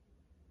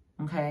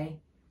 Okay?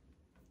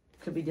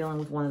 Could be dealing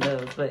with one of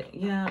those. But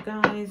yeah,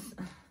 guys,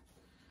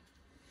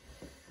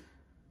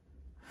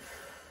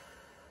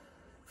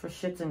 for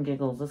shits and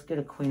giggles, let's get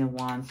a Queen of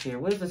Wands here.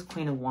 What is this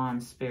Queen of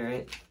Wands,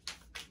 Spirit?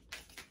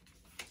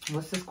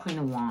 What's this Queen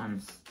of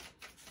Wands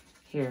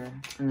here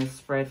in this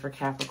spread for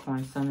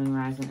Capricorn, Sun, Moon,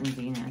 Rising, and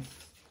Venus?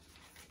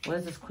 What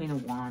is this Queen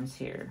of Wands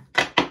here?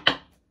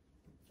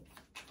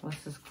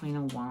 What's this Queen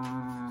of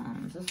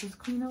Wands? What's this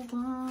Queen of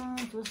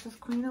Wands? What's this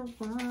Queen of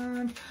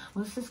Wands?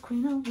 What's this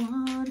Queen of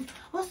Wands?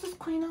 What's this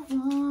Queen of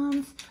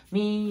Wands?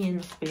 Me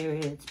and the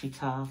spirits be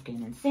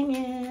talking and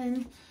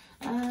singing.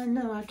 I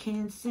know I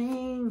can't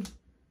sing.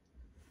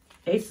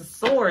 Ace of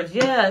Swords.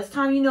 Yeah, it's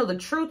time you know the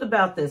truth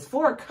about this.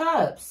 Four of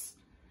Cups.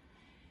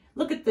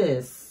 Look at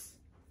this.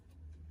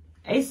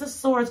 Ace of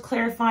Swords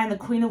clarifying the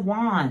Queen of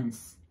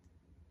Wands.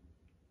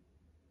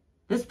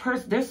 This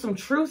person, there's some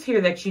truth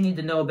here that you need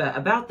to know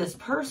about this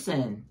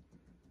person.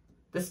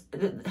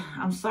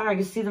 I'm sorry, I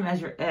just see them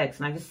as your ex,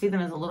 and I just see them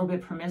as a little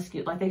bit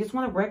promiscuous. Like, they just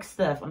want to wreck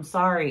stuff. I'm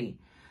sorry.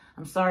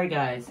 I'm sorry,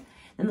 guys.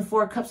 Then the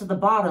Four of Cups at the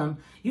bottom.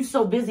 You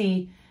so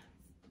busy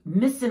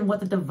missing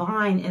what the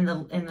divine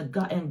and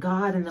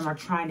God and them are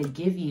trying to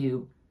give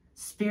you.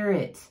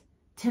 Spirit,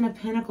 Ten of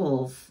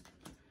Pentacles,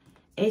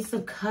 Ace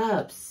of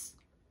Cups.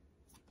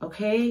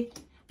 Okay?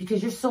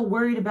 Because you're so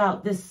worried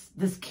about this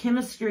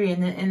chemistry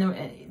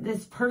and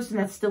this person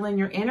that's still in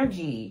your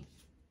energy.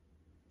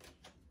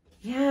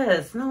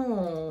 Yes,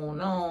 no.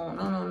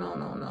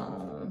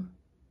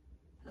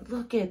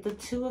 Look at the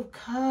Two of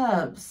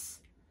Cups.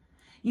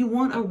 You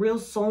want a real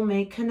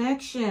soulmate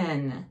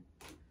connection.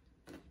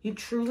 You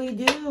truly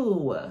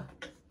do.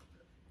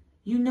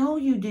 You know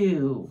you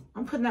do.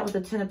 I'm putting that with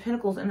the Ten of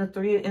Pentacles and the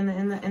three in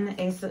the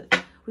Ace of,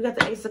 we got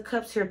the Ace of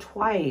Cups here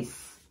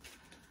twice.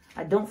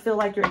 I don't feel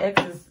like your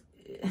ex is.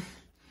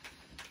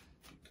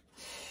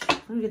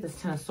 Let me get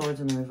this Ten of Swords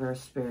in the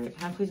reverse, Spirit.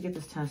 Can I please get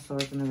this Ten of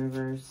Swords in the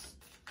reverse?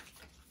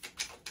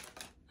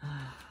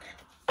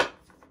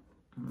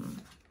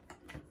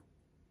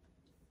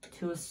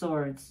 Two of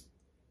Swords.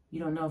 You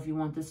don't know if you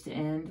want this to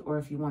end or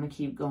if you want to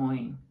keep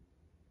going.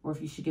 Or if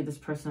you should give this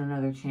person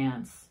another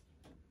chance.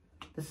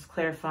 This is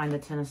clarifying the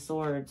Ten of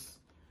Swords.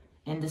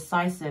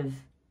 Indecisive.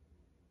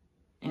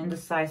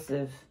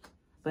 Indecisive.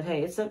 But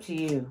hey, it's up to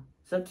you.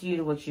 It's up to you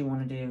to what you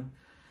want to do.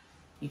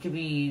 You could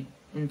be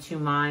in two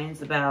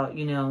minds about,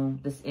 you know,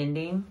 this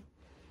ending.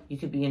 You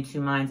could be in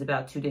two minds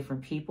about two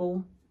different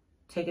people.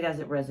 Take it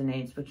as it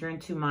resonates, but you're in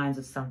two minds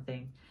of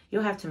something.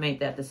 You'll have to make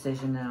that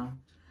decision now.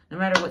 No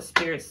matter what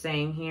Spirit's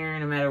saying here,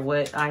 no matter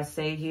what I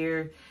say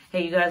here.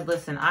 Hey, you guys,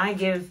 listen, I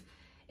give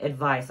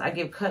advice. I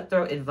give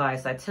cutthroat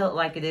advice. I tell it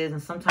like it is,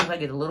 and sometimes I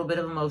get a little bit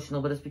of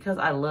emotional, but it's because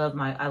I love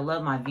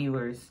my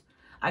viewers.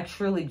 I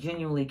truly,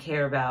 genuinely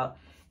care about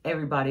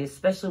everybody,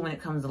 especially when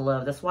it comes to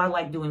love. That's why I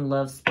like doing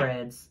love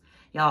spreads.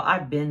 Y'all,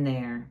 I've been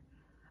there.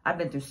 I've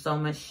been through so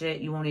much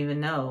shit you won't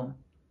even know.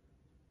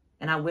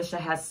 And I wish I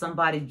had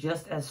somebody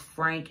just as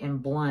frank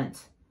and blunt.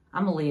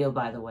 I'm a Leo,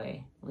 by the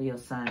way. Leo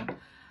sun.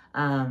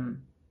 I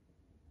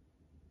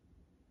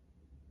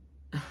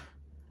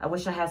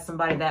wish I had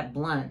somebody that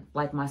blunt,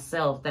 like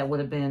myself, that would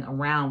have been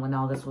around when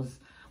all this was,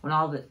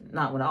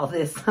 not when all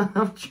this,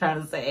 I'm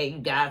trying to say, hey, you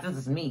guys, this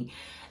is me.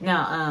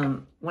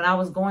 Now, when I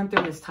was going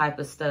through this type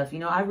of stuff, you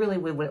know, I really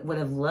would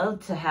have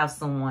loved to have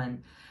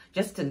someone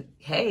just to,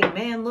 hey,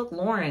 man, look,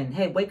 Lauren,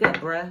 hey, wake up,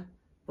 bruh.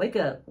 Wake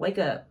up, wake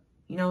up.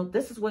 You know,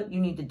 this is what you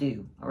need to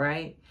do, all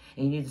right?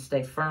 And you need to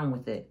stay firm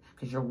with it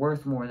because you're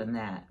worth more than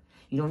that.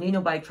 You don't need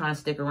nobody trying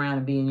to stick around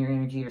and be in your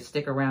energy or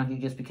stick around you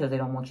just because they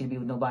don't want you to be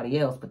with nobody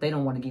else, but they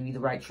don't want to give you the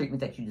right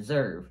treatment that you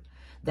deserve.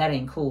 That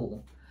ain't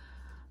cool.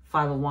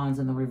 Five of Wands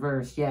in the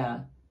reverse,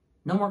 yeah.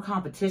 No more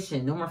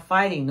competition, no more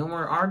fighting, no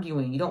more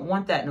arguing. You don't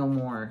want that no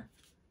more.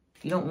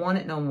 You don't want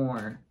it no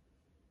more.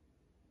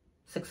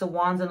 Six of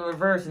Wands in the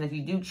reverse, and if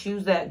you do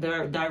choose that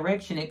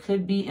direction, it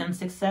could be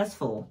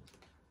unsuccessful.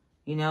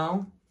 You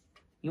know?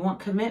 You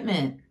want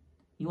commitment.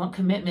 You want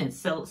commitment.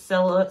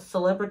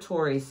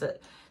 Celebratory.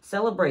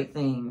 Celebrate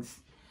things.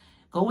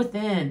 Go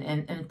within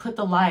and put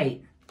the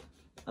light.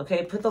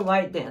 Okay, put the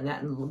light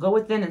down. Go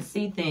within and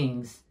see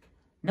things.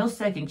 No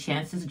second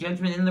chances.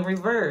 Judgment in the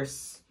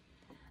reverse.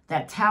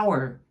 That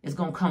Tower is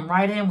going to come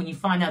right in when you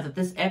find out that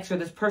this ex or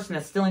this person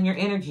that's still in your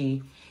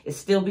energy is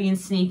still being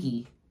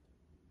sneaky.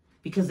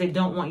 Because they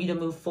don't want you to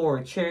move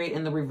forward. Chariot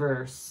in the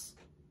reverse.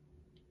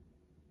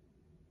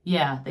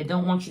 Yeah, they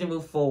don't want you to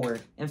move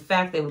forward. In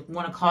fact, they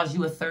want to cause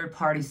you a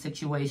third-party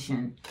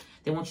situation.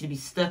 They want you to be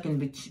stuck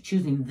in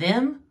choosing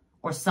them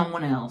or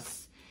someone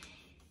else.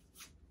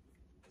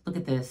 Look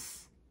at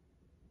this.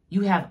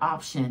 You have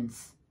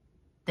options.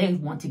 They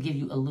want to give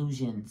you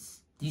illusions.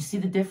 Do you see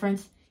the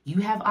difference?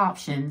 You have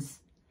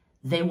options.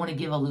 They want to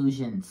give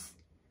illusions.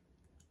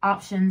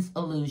 Options,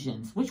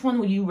 illusions. Which one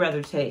would you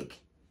rather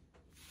take?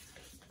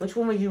 Which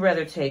one would you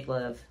rather take,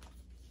 love?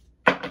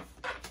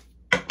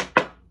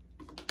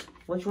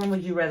 Which one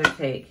would you rather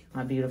take,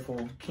 my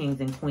beautiful kings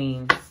and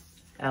queens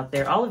out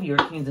there? All of you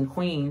are kings and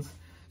queens.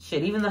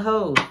 Shit, even the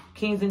hoes,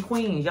 kings and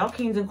queens. Y'all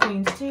kings and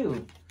queens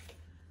too.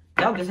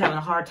 Y'all just having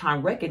a hard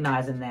time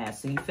recognizing that.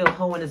 So you feel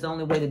hoeing is the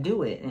only way to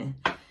do it. And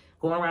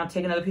going around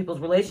taking other people's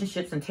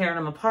relationships and tearing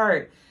them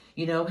apart.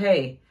 You know,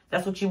 hey,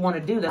 that's what you want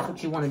to do. That's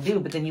what you want to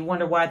do. But then you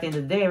wonder why at the end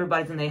of the day,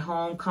 everybody's in their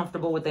home,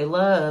 comfortable with their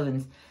love,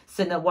 and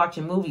sitting up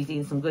watching movies,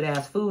 eating some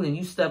good-ass food, and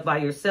you stuck by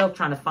yourself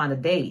trying to find a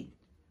date.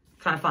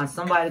 Trying to find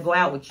somebody to go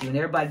out with you,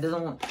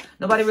 and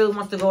nobody really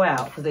wants to go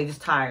out because they're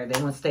just tired.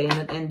 They want to stay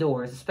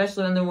indoors,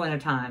 especially in the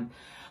wintertime.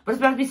 But it's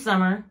about to be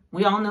summer.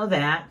 We all know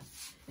that.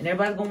 And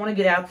everybody's going to want to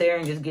get out there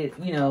and just get,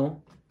 you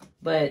know.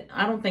 But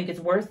I don't think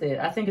it's worth it.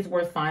 I think it's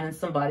worth finding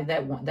somebody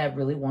that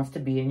really wants to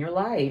be in your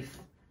life.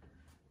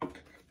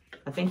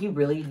 I think you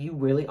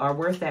really are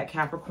worth that,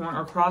 Capricorn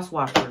or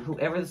Crosswatcher,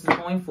 whoever this is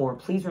going for.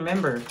 Please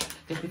remember,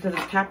 just because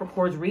it's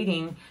Capricorn's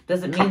reading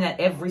doesn't mean that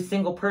every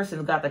single person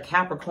who got the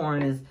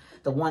Capricorn is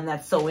the one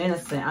that's so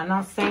innocent. I'm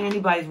not saying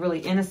anybody's really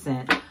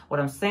innocent.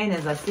 What I'm saying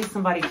is I see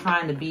somebody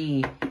trying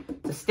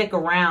to stick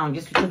around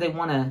just because they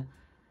want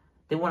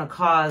to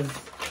cause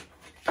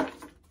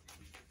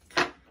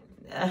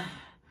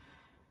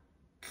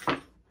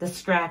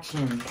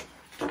distraction.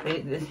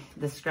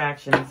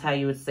 Distraction, that's how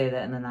you would say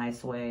that in a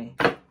nice way.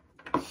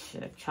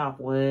 Shit, chop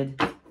wood.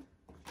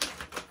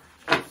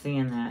 Keep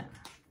seeing that.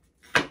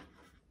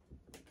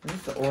 Is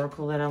this the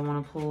oracle that I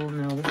want to pull?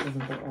 No, this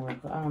isn't the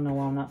oracle. I don't know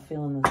why I'm not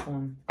feeling this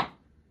one.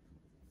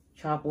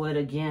 Chop wood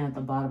again at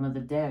the bottom of the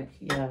deck.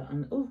 Yeah,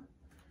 I'm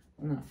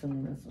not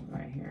feeling this one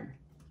right here.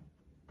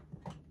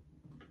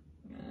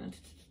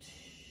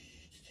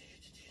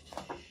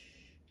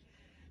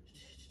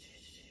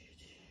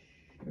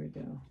 Here we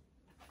go.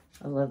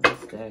 I love this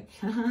deck.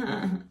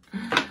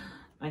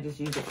 I just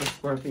use it for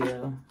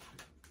Scorpio.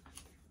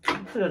 I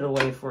put it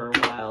away for a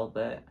while,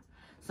 but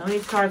some of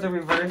these cards are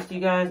reversed, you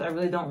guys. I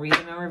really don't read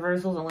them in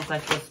reversals unless I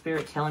feel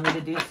Spirit telling me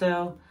to do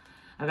so.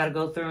 I got to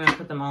go through and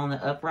put them all in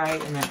the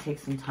upright, and that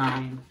takes some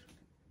time.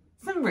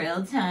 Some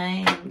real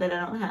time that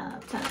I don't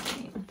have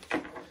time.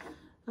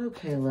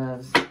 Okay,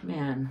 loves.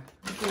 Man,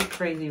 this is a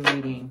crazy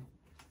reading.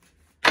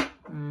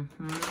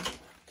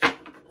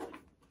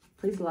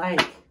 Please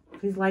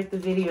like the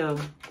video.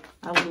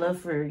 I would love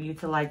for you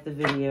to like the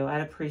video.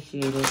 I'd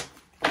appreciate it.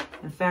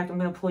 In fact, I'm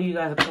going to pull you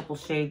guys a couple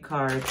shade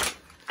cards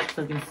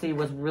so you can see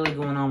what's really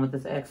going on with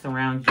this ex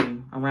around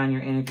you, around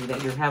your energy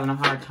that you're having a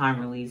hard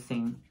time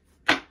releasing.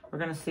 We're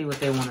going to see what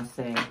they want to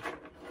say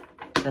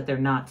that they're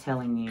not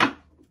telling you.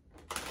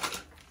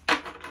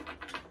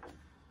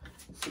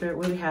 Spirit,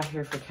 what do we have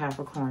here for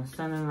Capricorn?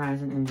 Sun, Moon,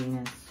 Rising, and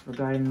Venus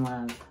regarding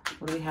love.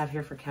 What do we have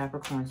here for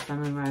Capricorn?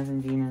 Sun, Moon,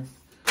 Rising, Venus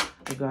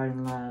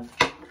regarding love.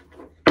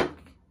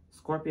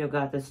 Scorpio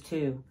got this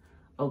too.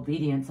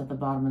 Obedience at the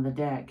bottom of the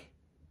deck.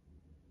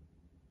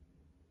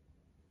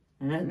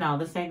 And no,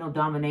 this ain't no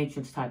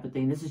dominatrix type of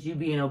thing. This is you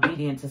being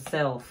obedient to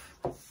self.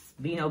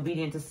 Being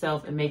obedient to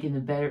self and making the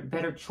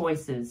better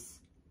choices.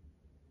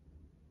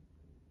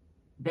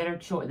 Better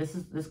choice.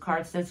 This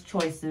card says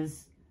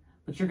choices,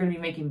 but you're going to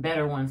be making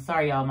better ones.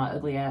 Sorry, y'all, my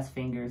ugly ass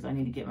fingers. I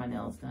need to get my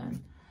nails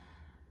done.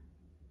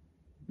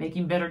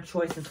 Making better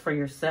choices for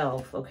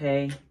yourself,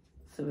 okay?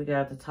 So we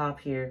got at the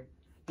top here.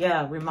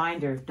 Yeah,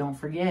 reminder, don't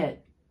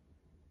forget.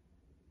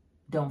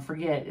 Don't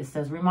forget. It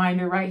says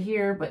reminder right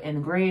here, but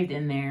engraved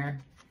in there,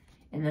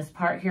 in this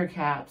part here,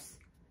 caps,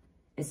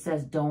 it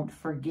says don't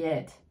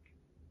forget.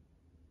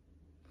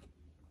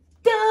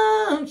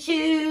 Don't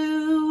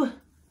you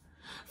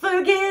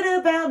forget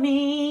about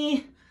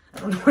me.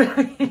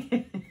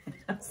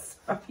 I'm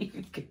sorry,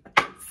 you guys.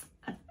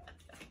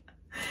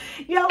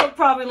 Y'all are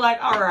probably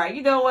like, all right,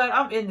 you know what?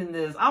 I'm ending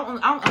this. I'm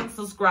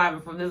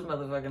unsubscribing from this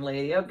motherfucking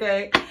lady,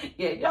 okay?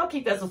 Yeah, y'all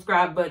keep that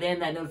subscribe button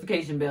and that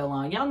notification bell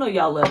on. Y'all know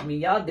y'all love me.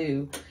 Y'all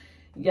do.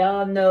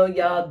 Y'all know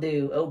y'all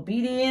do.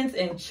 Obedience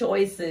and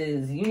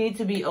choices. You need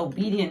to be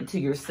obedient to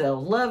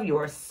yourself. Love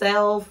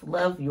yourself.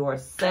 Love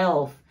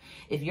yourself.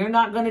 If you're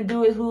not going to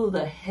do it, who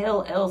the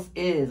hell else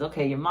is?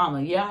 Okay, your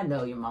mama. Yeah, I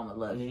know your mama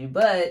loves you.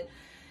 But,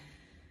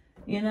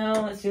 you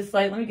know, it's just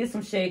like, let me get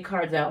some shade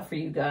cards out for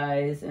you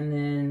guys. And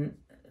then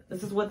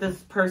this is what this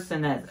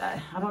person that,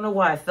 I don't know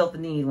why I felt the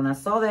need. When I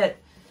saw that,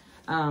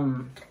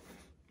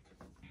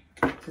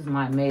 this is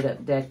my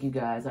made-up deck, you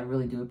guys. I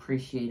really do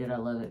appreciate it. I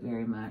love it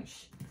very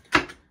much.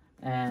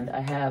 And I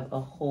have a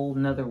whole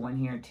nother one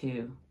here,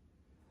 too.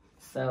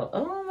 So,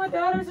 oh, my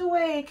daughter's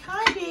awake.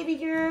 Hi, baby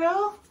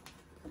girl.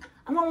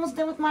 I'm almost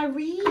done with my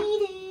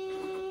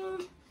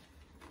reading.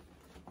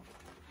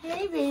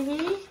 Hey,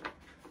 baby.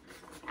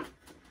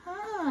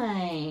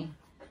 Hi.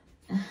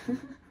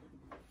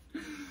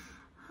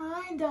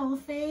 Hi, doll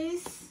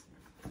face.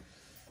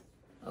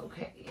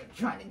 Okay, I'm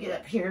trying to get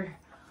up here.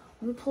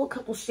 Let me pull a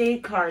couple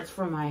shade cards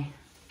for my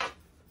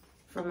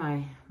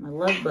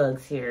love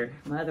bugs here.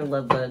 My other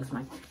love bugs,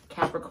 my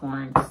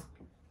Capricorns.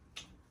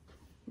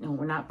 No,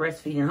 we're not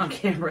breastfeeding on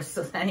camera,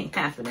 so that ain't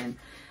happening.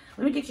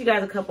 Let me get you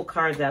guys a couple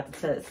cards out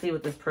to see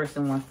what this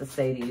person wants to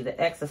say to you.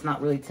 The ex is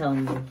not really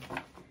telling you.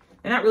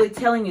 They're not really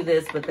telling you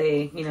this, but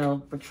they, you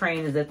know,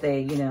 portraying as if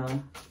they, you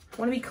know,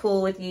 want to be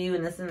cool with you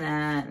and this and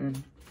that.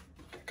 And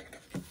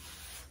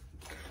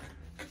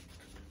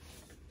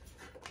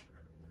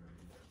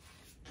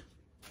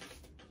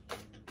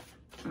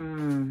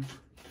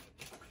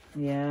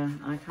yeah,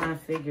 I kind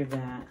of figured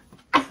that.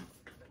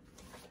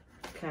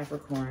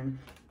 Capricorn.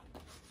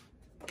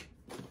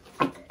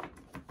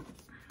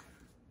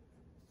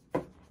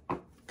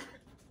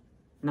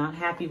 Not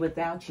happy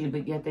without you,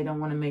 but yet they don't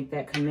want to make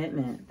that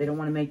commitment. They don't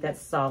want to make that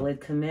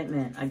solid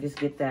commitment. I just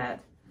get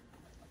that.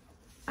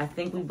 I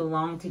think we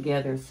belong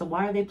together. So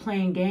why are they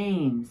playing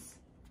games?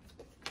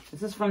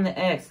 This is from the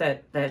ex,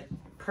 that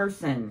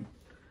person.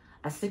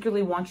 I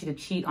secretly want you to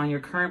cheat on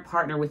your current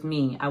partner with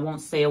me. I won't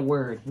say a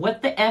word.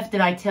 What the F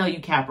did I tell you,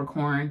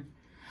 Capricorn?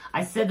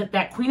 I said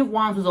that Queen of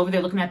Wands was over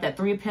there looking at that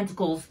Three of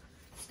Pentacles.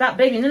 Stop,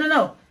 baby. No, no,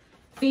 no.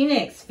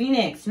 Phoenix.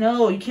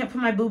 No, you can't put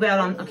my boob out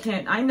on. I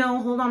can't. I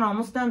know. Hold on. I'm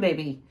almost done,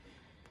 baby.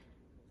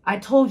 I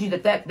told you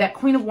that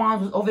Queen of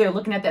Wands was over there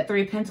looking at that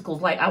Three of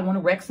Pentacles like, I want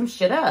to wreck some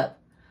shit up.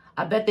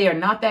 I bet they are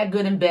not that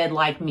good in bed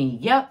like me.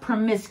 Yep,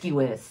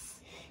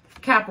 promiscuous.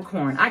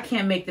 Capricorn, I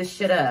can't make this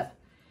shit up.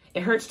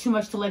 It hurts too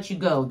much to let you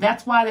go.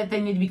 That's why that they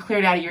need to be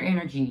cleared out of your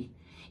energy.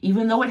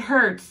 Even though it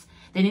hurts,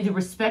 they need to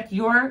respect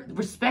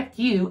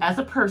you as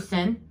a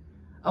person,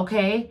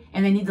 okay?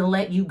 And they need to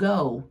let you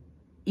go.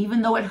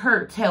 Even though it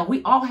hurts. Hell,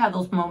 we all have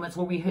those moments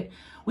where we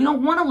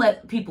don't want to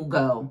let people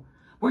go.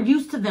 We're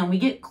used to them. We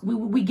get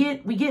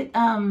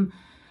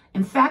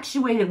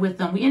infatuated with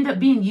them. We end up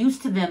being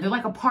used to them. They're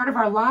like a part of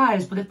our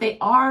lives. But if they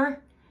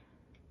are,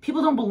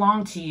 people don't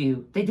belong to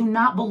you. They do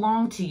not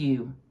belong to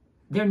you.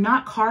 They're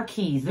not car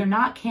keys. They're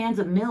not cans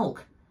of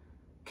milk,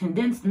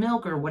 condensed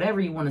milk, or whatever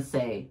you want to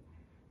say.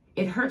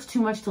 It hurts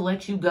too much to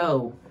let you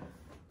go.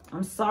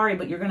 I'm sorry,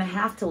 but you're going to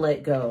have to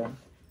let go.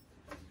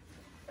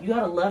 You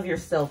got to love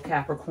yourself,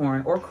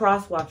 Capricorn, or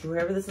crosswatch,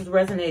 whoever this is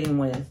resonating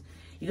with.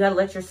 You got to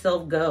let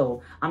yourself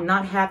go. I'm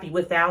not happy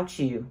without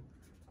you.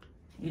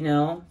 You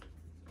know,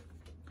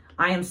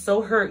 I am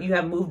so hurt you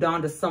have moved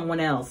on to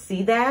someone else.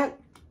 See that?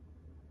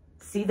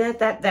 See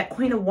that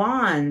Queen of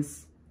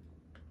Wands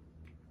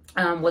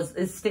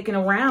is sticking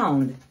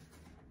around.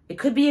 It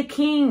could be a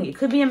king. It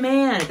could be a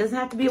man. It doesn't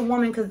have to be a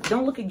woman, because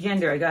don't look at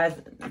gender, guys.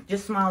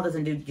 Justsmile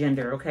doesn't do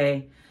gender,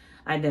 okay?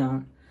 I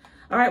don't.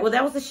 All right, well,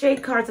 that was the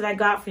shade cards that I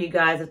got for you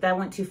guys. If that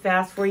went too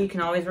fast for you, you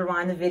can always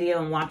rewind the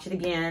video and watch it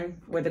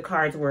again where the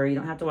cards were. You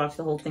don't have to watch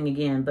the whole thing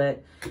again.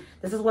 But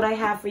this is what I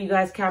have for you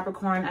guys,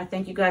 Capricorn. I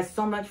thank you guys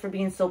so much for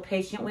being so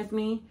patient with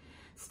me,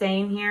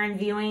 staying here and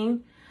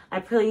viewing. I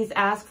please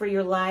ask for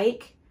your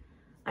like,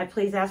 I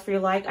please ask for your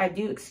like. I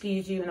do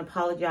excuse you and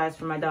apologize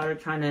for my daughter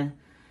trying to,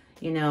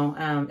 you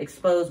know,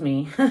 expose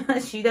me.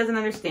 She doesn't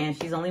understand.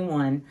 She's only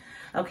one.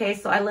 Okay,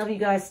 so I love you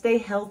guys. Stay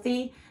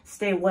healthy,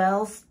 stay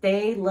well,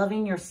 stay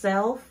loving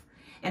yourself,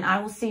 and I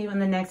will see you in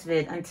the next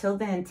vid. Until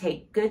then,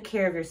 take good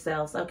care of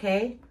yourselves,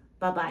 okay?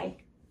 Bye-bye.